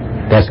Christ."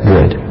 That's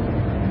good.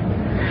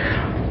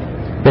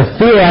 The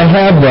fear I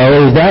have,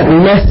 though, is that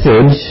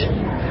message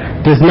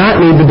does not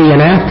need to be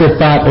an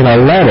afterthought in a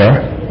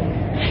letter.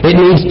 It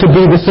needs to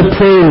be the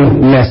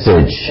supreme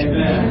message.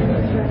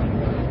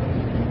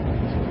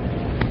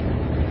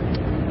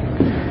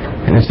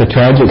 And it's a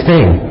tragic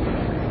thing.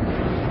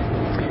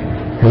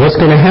 And what's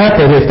going to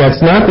happen if that's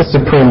not the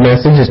supreme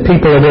message is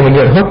people are going to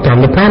get hooked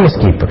on the Promise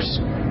Keepers.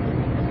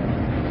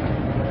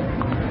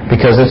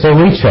 Because it's a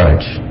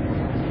recharge.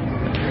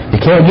 You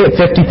can't get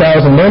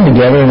 50,000 men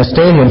together in a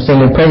stadium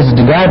singing praises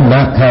to God and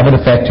not have it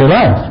affect your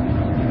life.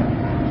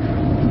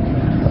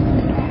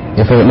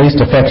 If it at least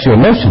affects you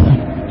emotionally.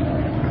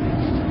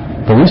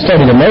 But we've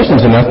studied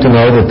emotions enough to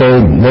know that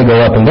they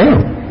go up and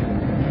down.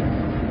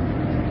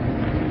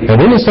 And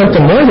we need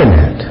something more than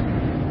that.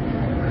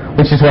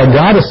 Which is why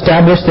God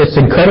established this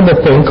incredible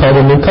thing called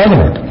a new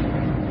covenant.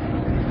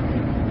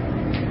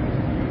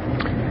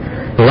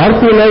 A lot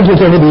of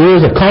theologians over the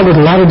years have called it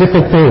a lot of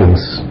different things.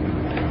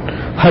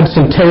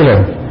 Hudson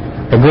Taylor,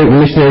 a great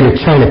missionary to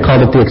China,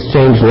 called it the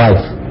exchange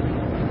life.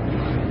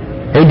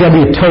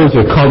 A.W.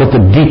 Tozer called it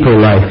the deeper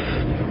life.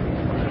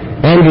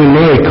 Andrew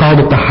Murray called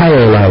it the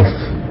higher life.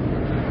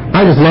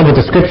 I just love what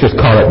the scriptures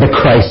call it, the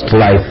Christ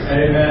life.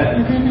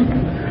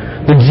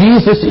 Amen. The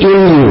Jesus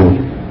in you.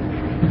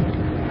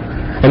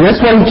 And that's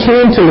why He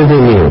came to live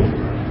in you.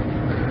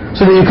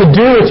 So that you could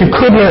do what you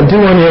could not do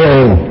on your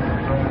own.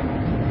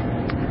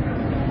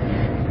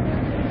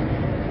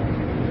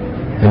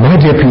 And my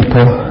dear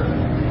people,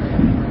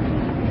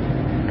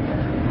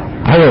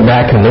 I went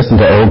back and listened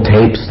to old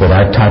tapes that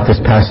I've taught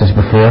this passage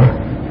before.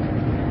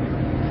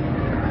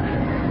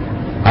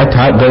 I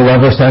taught go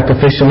love her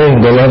sacrificially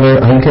and go love her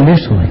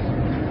unconditionally.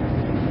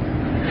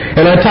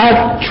 And I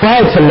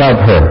tried to love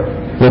her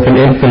with an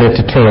infinite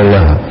eternal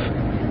love.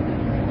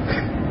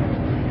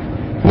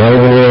 Not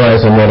even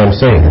realizing what I'm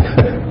saying.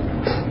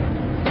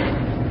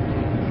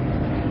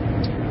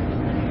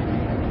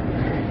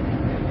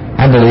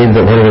 I believe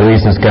that one of the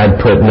reasons God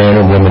put men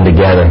and women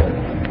together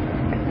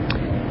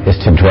is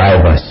to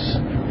drive us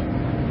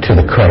to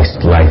the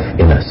Christ life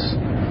in us.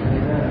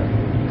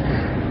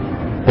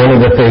 One of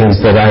the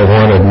things that I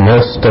wanted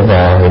most of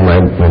all in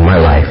my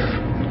life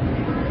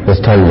was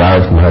to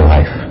love my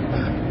wife.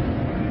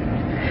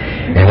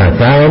 And I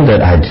found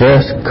that I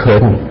just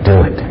couldn't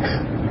do it.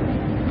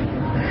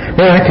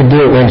 Well, I could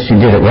do it when she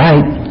did it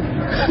right.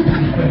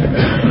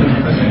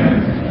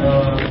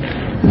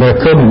 But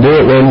I couldn't do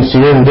it when she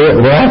didn't do it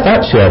the way I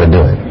thought she ought to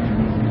do it.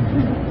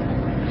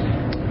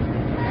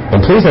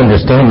 And please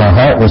understand, my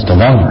heart was to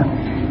love her.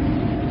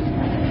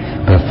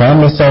 But I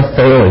found myself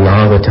failing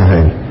all the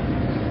time.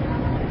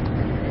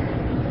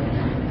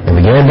 And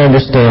began to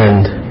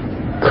understand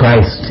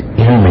Christ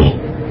in me.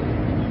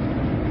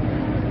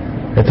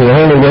 That the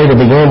only way to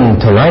begin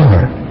to love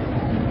her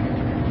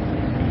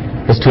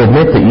is to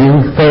admit that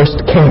you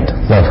first can't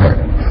love her.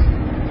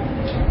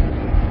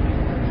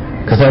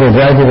 Because that will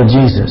drive you to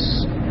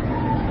Jesus.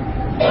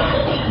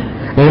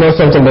 And you know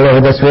something,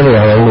 beloved? That's really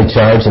our only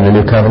charge in the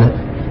new covenant,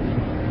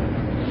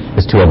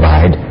 is to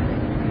abide.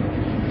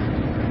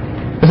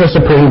 It's our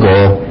supreme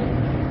goal.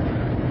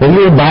 When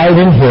you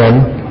abide in Him,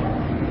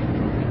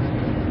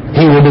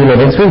 He will be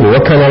living through you.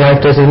 What kind of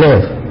life does He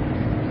live?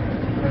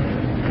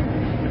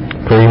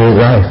 Pretty neat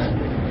life.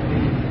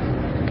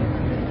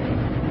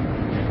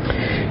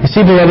 You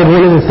see, beloved,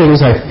 one of the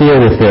things I fear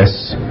with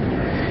this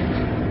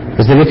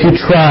is that if you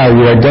try,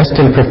 you are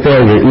destined for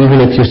failure, even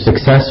if you're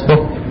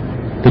successful.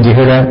 Did you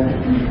hear that?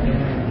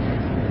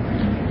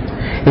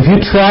 If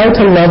you try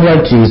to love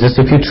like Jesus,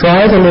 if you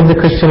try to live the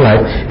Christian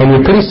life, and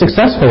you're pretty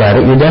successful at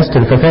it, you're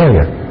destined for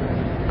failure.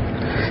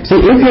 See,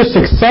 if you're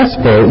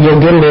successful, you'll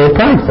get a little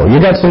prideful. You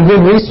got some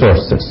good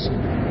resources.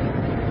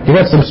 You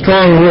got some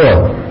strong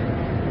will,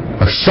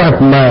 a sharp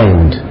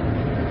mind,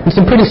 and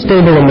some pretty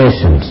stable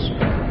emotions.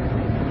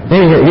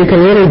 You can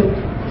really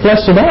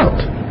flesh it out.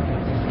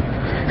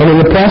 And in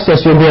the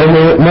process, you'll grow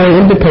more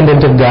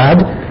independent of God.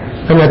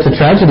 And that's a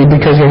tragedy,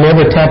 because you'll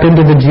never tap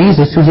into the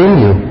Jesus who's in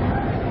you.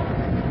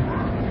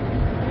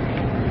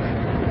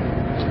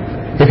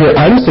 If you're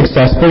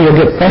unsuccessful, you'll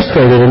get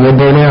frustrated and you'll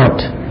burn out.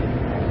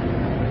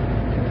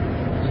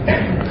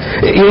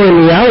 You know,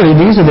 in reality,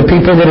 these are the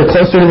people that are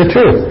closer to the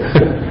truth.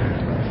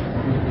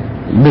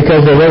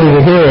 Because they're ready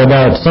to hear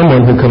about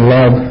someone who can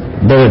love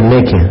better than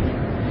they can.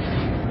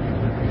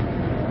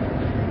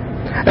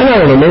 And I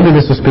don't know, maybe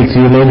this will speak to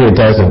you, maybe it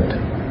doesn't.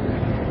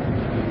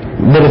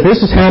 But if this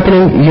is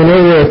happening, you know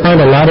what I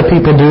find a lot of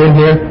people doing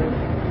here?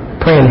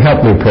 Praying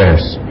help me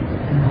prayers.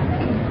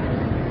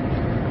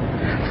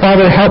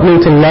 Father, help me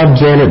to love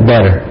Janet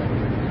better.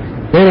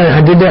 Man,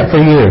 I did that for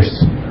years.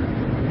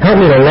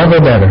 Help me to love her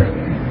better.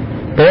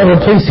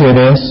 Beloved, please hear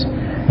this.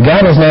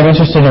 God is not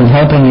interested in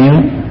helping you.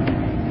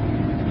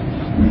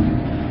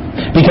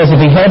 Because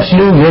if He helps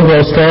you, you'll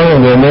grow strong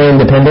and you're more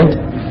independent.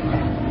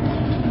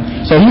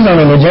 So He's on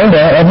an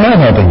agenda of not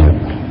helping you.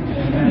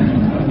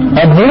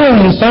 Of doing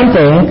you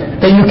something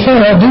that you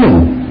cannot do.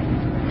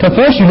 To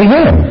force you to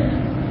Him.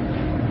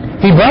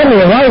 He brought me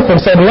a wife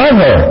and said, love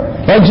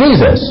her, like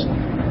Jesus.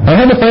 I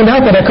had to find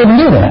out that I couldn't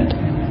do that.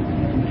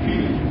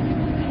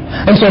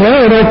 And so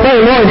now I don't pray,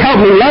 Lord, help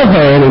me love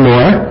her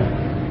anymore.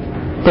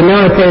 But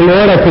now I pray,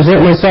 Lord, I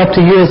present myself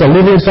to you as a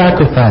living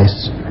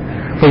sacrifice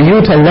for you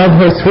to love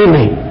her through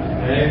me.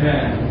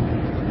 Amen.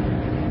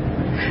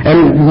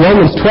 And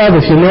Romans 12,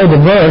 if you know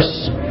the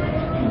verse,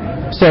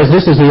 says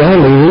this is the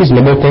only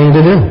reasonable thing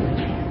to do.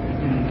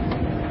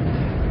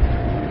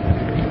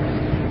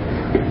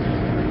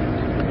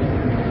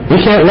 We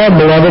can't love,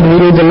 beloved. We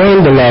need to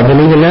learn to love. And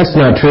even that's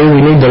not true.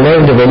 We need to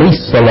learn to release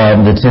the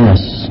love that's in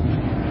us.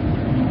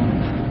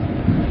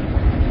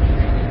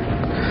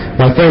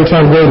 My friend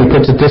Tom Grady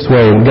puts it this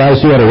way, and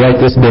guys, you ought to write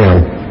this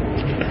down.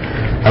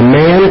 A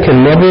man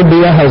can never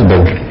be a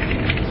husband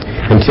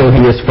until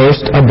he is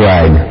first a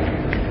bride.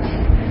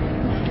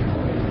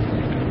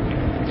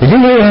 Did you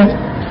hear that?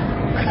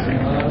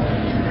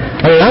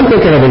 I mean, I'm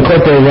thinking of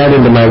incorporating that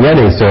into my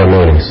wedding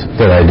ceremonies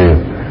that I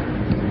do.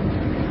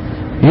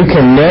 You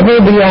can never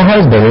be a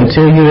husband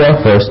until you are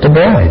first a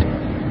bride.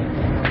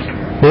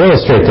 We'll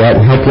illustrate that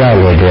and help you out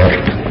a little bit.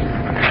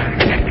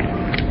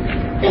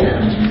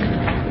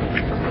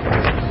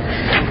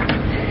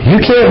 You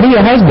can't be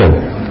a husband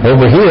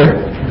over here.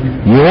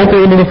 You won't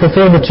be able to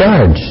fulfill the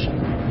charge.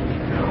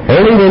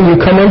 Only when you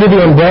come under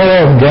the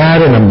umbrella of God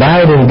and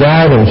abide in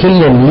God and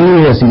He in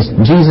you, as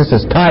Jesus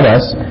has taught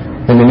us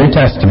in the New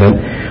Testament,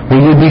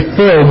 will you be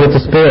filled with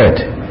the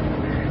Spirit.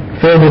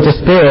 Filled with the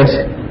Spirit,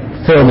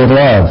 filled with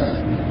love.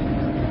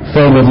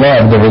 Filled with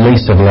love, the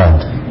release of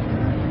love.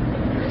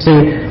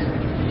 See,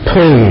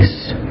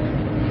 please,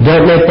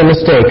 don't make the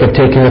mistake of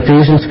taking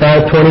Ephesians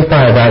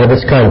 5:25 out of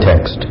its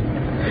context.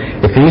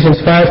 Ephesians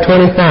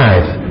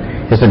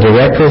 5:25 is a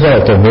direct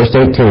result of verse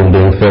 18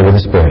 being filled with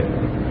the Spirit.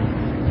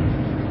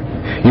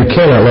 You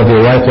cannot love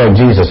your wife like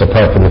Jesus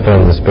apart from the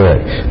filling of the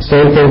Spirit.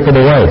 Same thing for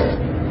the wife.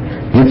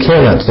 You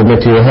cannot submit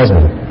to your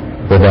husband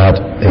without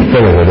a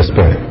filling of the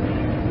Spirit.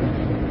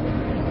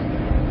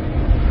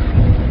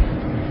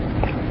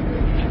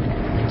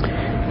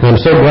 And I'm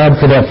so glad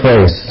for that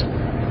phrase.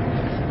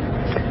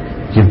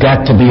 You've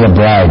got to be a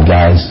bride,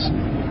 guys.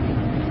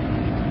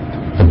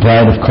 The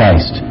bride of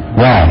Christ.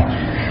 Why?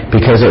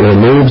 Because it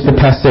removes the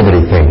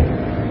passivity thing.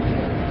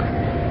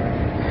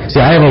 See,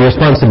 I have a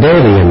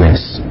responsibility in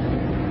this.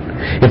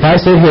 If I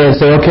sit here and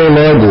say, okay,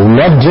 Lord,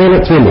 love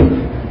Janet through me,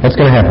 what's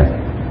going to happen?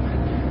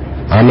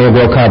 I'm going to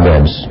grow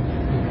cobwebs.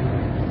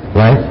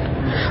 Right?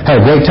 I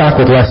had a great talk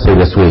with Leslie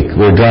this week.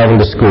 We were driving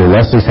to school.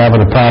 Leslie's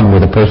having a problem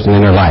with a person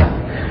in her life.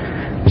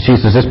 And she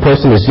says, this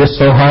person is just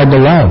so hard to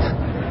love.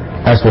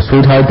 I said, well,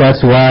 sweetheart,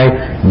 that's why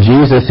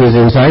Jesus is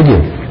inside you.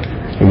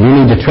 And you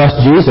need to trust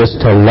Jesus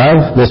to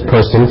love this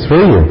person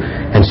through you.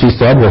 And she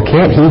said, well,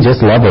 can't He just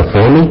love her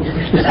for me?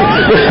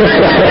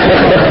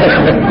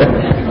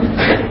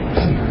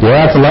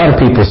 Yeah, that's a lot of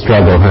people's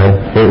struggle, huh?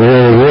 It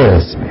really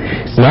is.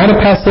 It's not a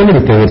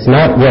passivity thing. It's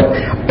not what...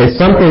 It's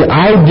something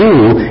I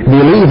do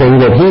believing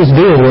that He's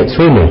doing it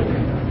through me.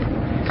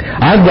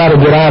 I've got to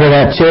get out of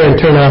that chair and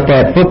turn off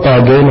that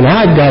football game, and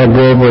I've got to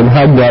go over and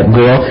hug that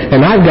girl,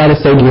 and I've got to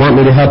say, do you want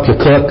me to help you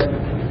cook?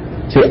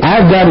 See,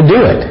 I've got to do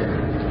it.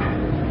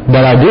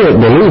 But I do it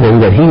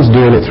believing that He's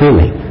doing it through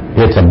me.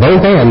 It's a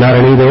both and, not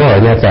an either or.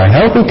 And that's a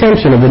healthy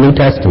tension of the New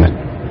Testament.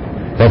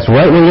 That's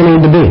right where you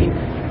need to be.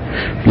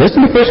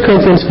 Listen to 1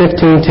 Corinthians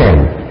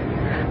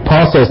 15:10.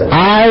 Paul says,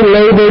 I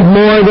labored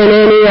more than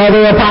any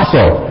other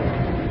apostle.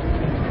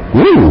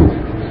 Woo!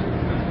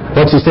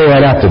 What's he say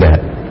right after that?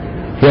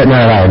 Yet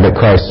not I, but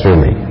Christ through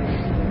me.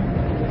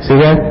 See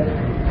that?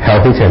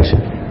 Healthy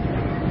tension.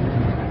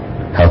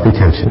 Healthy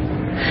tension.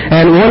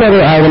 And one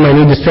other item I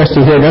need to stress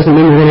to you here, doesn't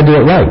mean you're going to do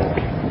it right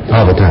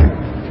all the time.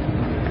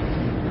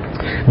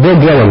 Bill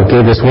Gillum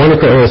gave this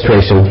wonderful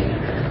illustration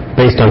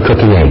based on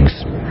cooking eggs.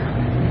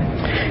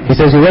 He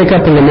says, you wake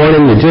up in the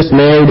morning, you're just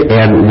married,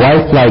 and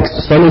wife likes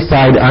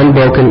sunny-side,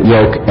 unbroken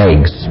yolk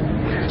eggs.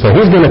 So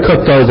he's going to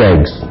cook those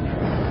eggs.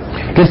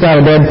 Gets out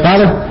of bed,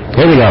 Father,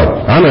 here we go.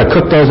 I'm going to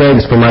cook those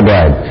eggs for my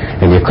bride.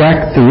 And you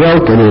crack the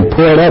yolk and you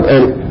pour it up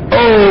and,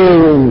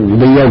 oh,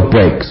 the yolk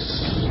breaks.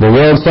 The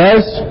world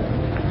says,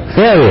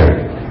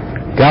 failure.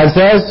 God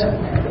says,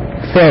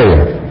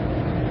 failure.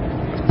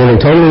 Living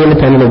totally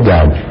independent of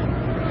God.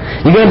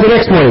 You get up the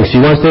next morning, she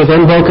wants those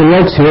unbroken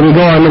yolks, here we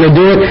go, I'm going to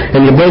do it,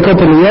 and you break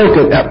open the yolk,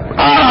 and,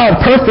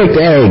 perfect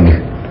egg.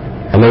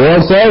 And the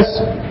world says,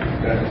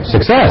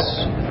 success.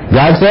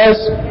 God says,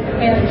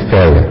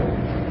 failure.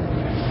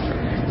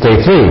 Day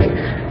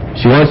 3.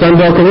 She wants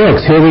unbroken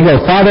yolks. Here we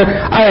go. Father,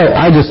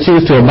 I just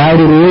choose to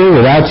abide in you.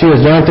 Without you,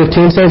 as John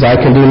 15 says, I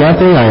can do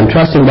nothing. I am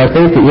trusting by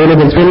faith that you're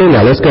living through me.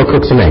 Now let's go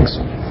cook some eggs.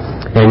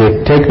 And you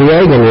take the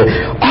egg and you,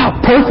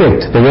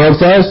 perfect. The world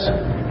says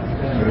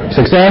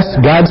success.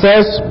 God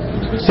says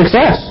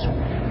success.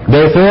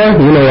 Day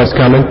 4, you know what's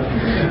coming.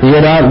 You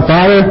get out and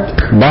Father,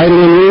 biting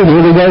in you,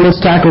 here we go,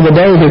 let's tackle the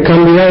day. Here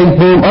come the egg,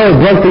 boom,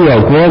 broke the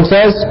yolk. World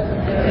says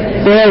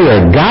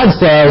failure. God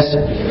says,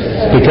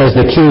 because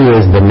the key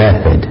is the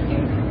method.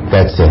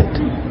 That's it.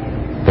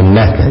 The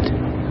method.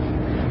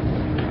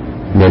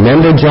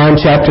 Remember John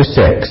chapter 6.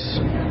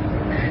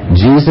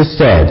 Jesus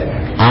said,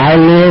 I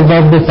live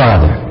of the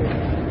Father.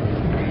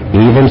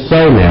 Even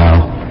so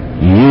now,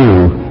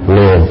 you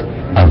live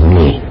of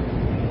me.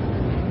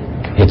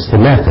 It's the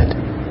method.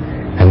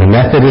 And the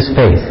method is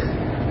faith.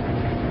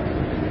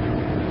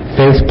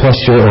 Faith plus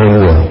your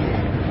own will.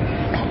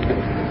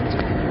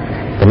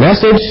 The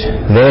message,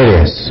 there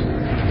it is.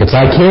 It's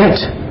I can't,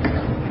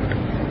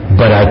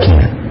 but I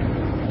can.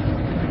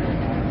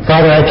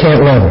 Father, I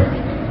can't love her,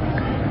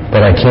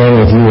 but I can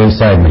with you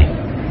inside me.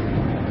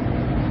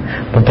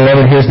 But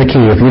beloved, here's the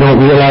key. If you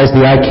don't realize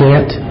the I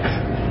can't,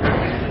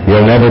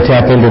 you'll never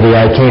tap into the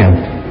I can,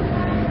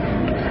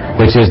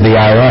 which is the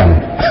I am,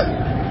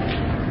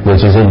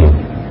 which is in you.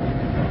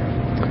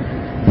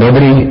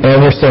 Nobody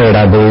ever said,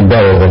 I believe,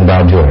 better than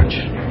Bob George.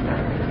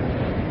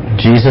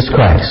 Jesus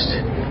Christ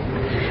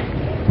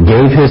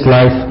gave His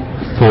life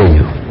for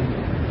you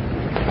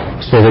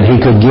so that He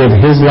could give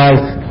His life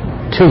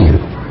to you,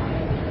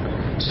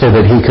 so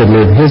that He could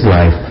live His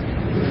life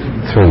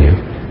through you.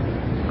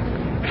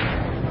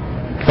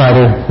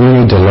 Father, we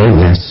need to learn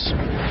this.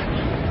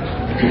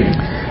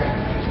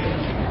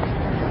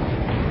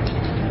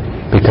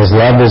 Because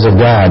love is of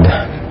God.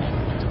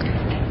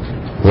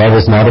 Love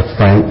is not of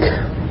Frank.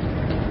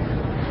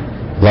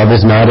 Love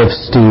is not of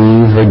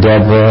Steve or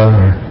Deborah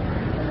or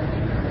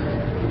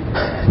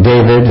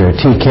David or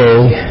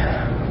TK,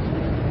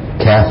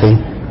 Kathy.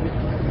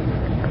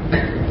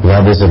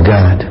 Love is of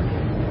God.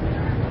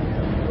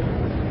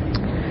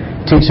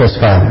 Teach us,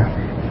 Father,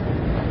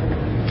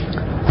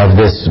 of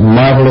this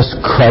marvelous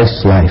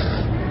Christ life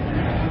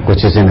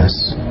which is in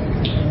us,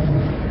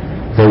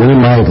 that we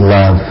might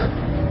love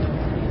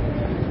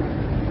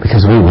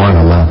because we want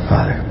to love,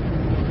 Father.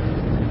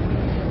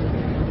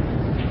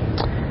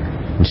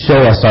 And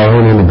show us our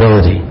own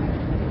inability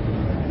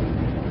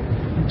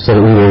so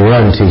that we will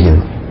run to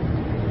you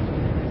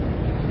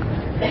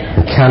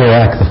and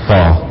counteract the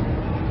fall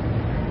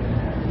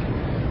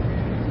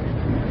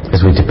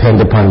as we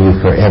depend upon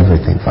you for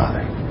everything,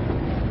 Father.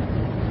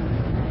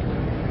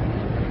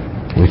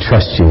 We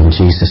trust you in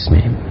Jesus'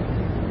 name.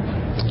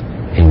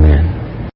 Amen.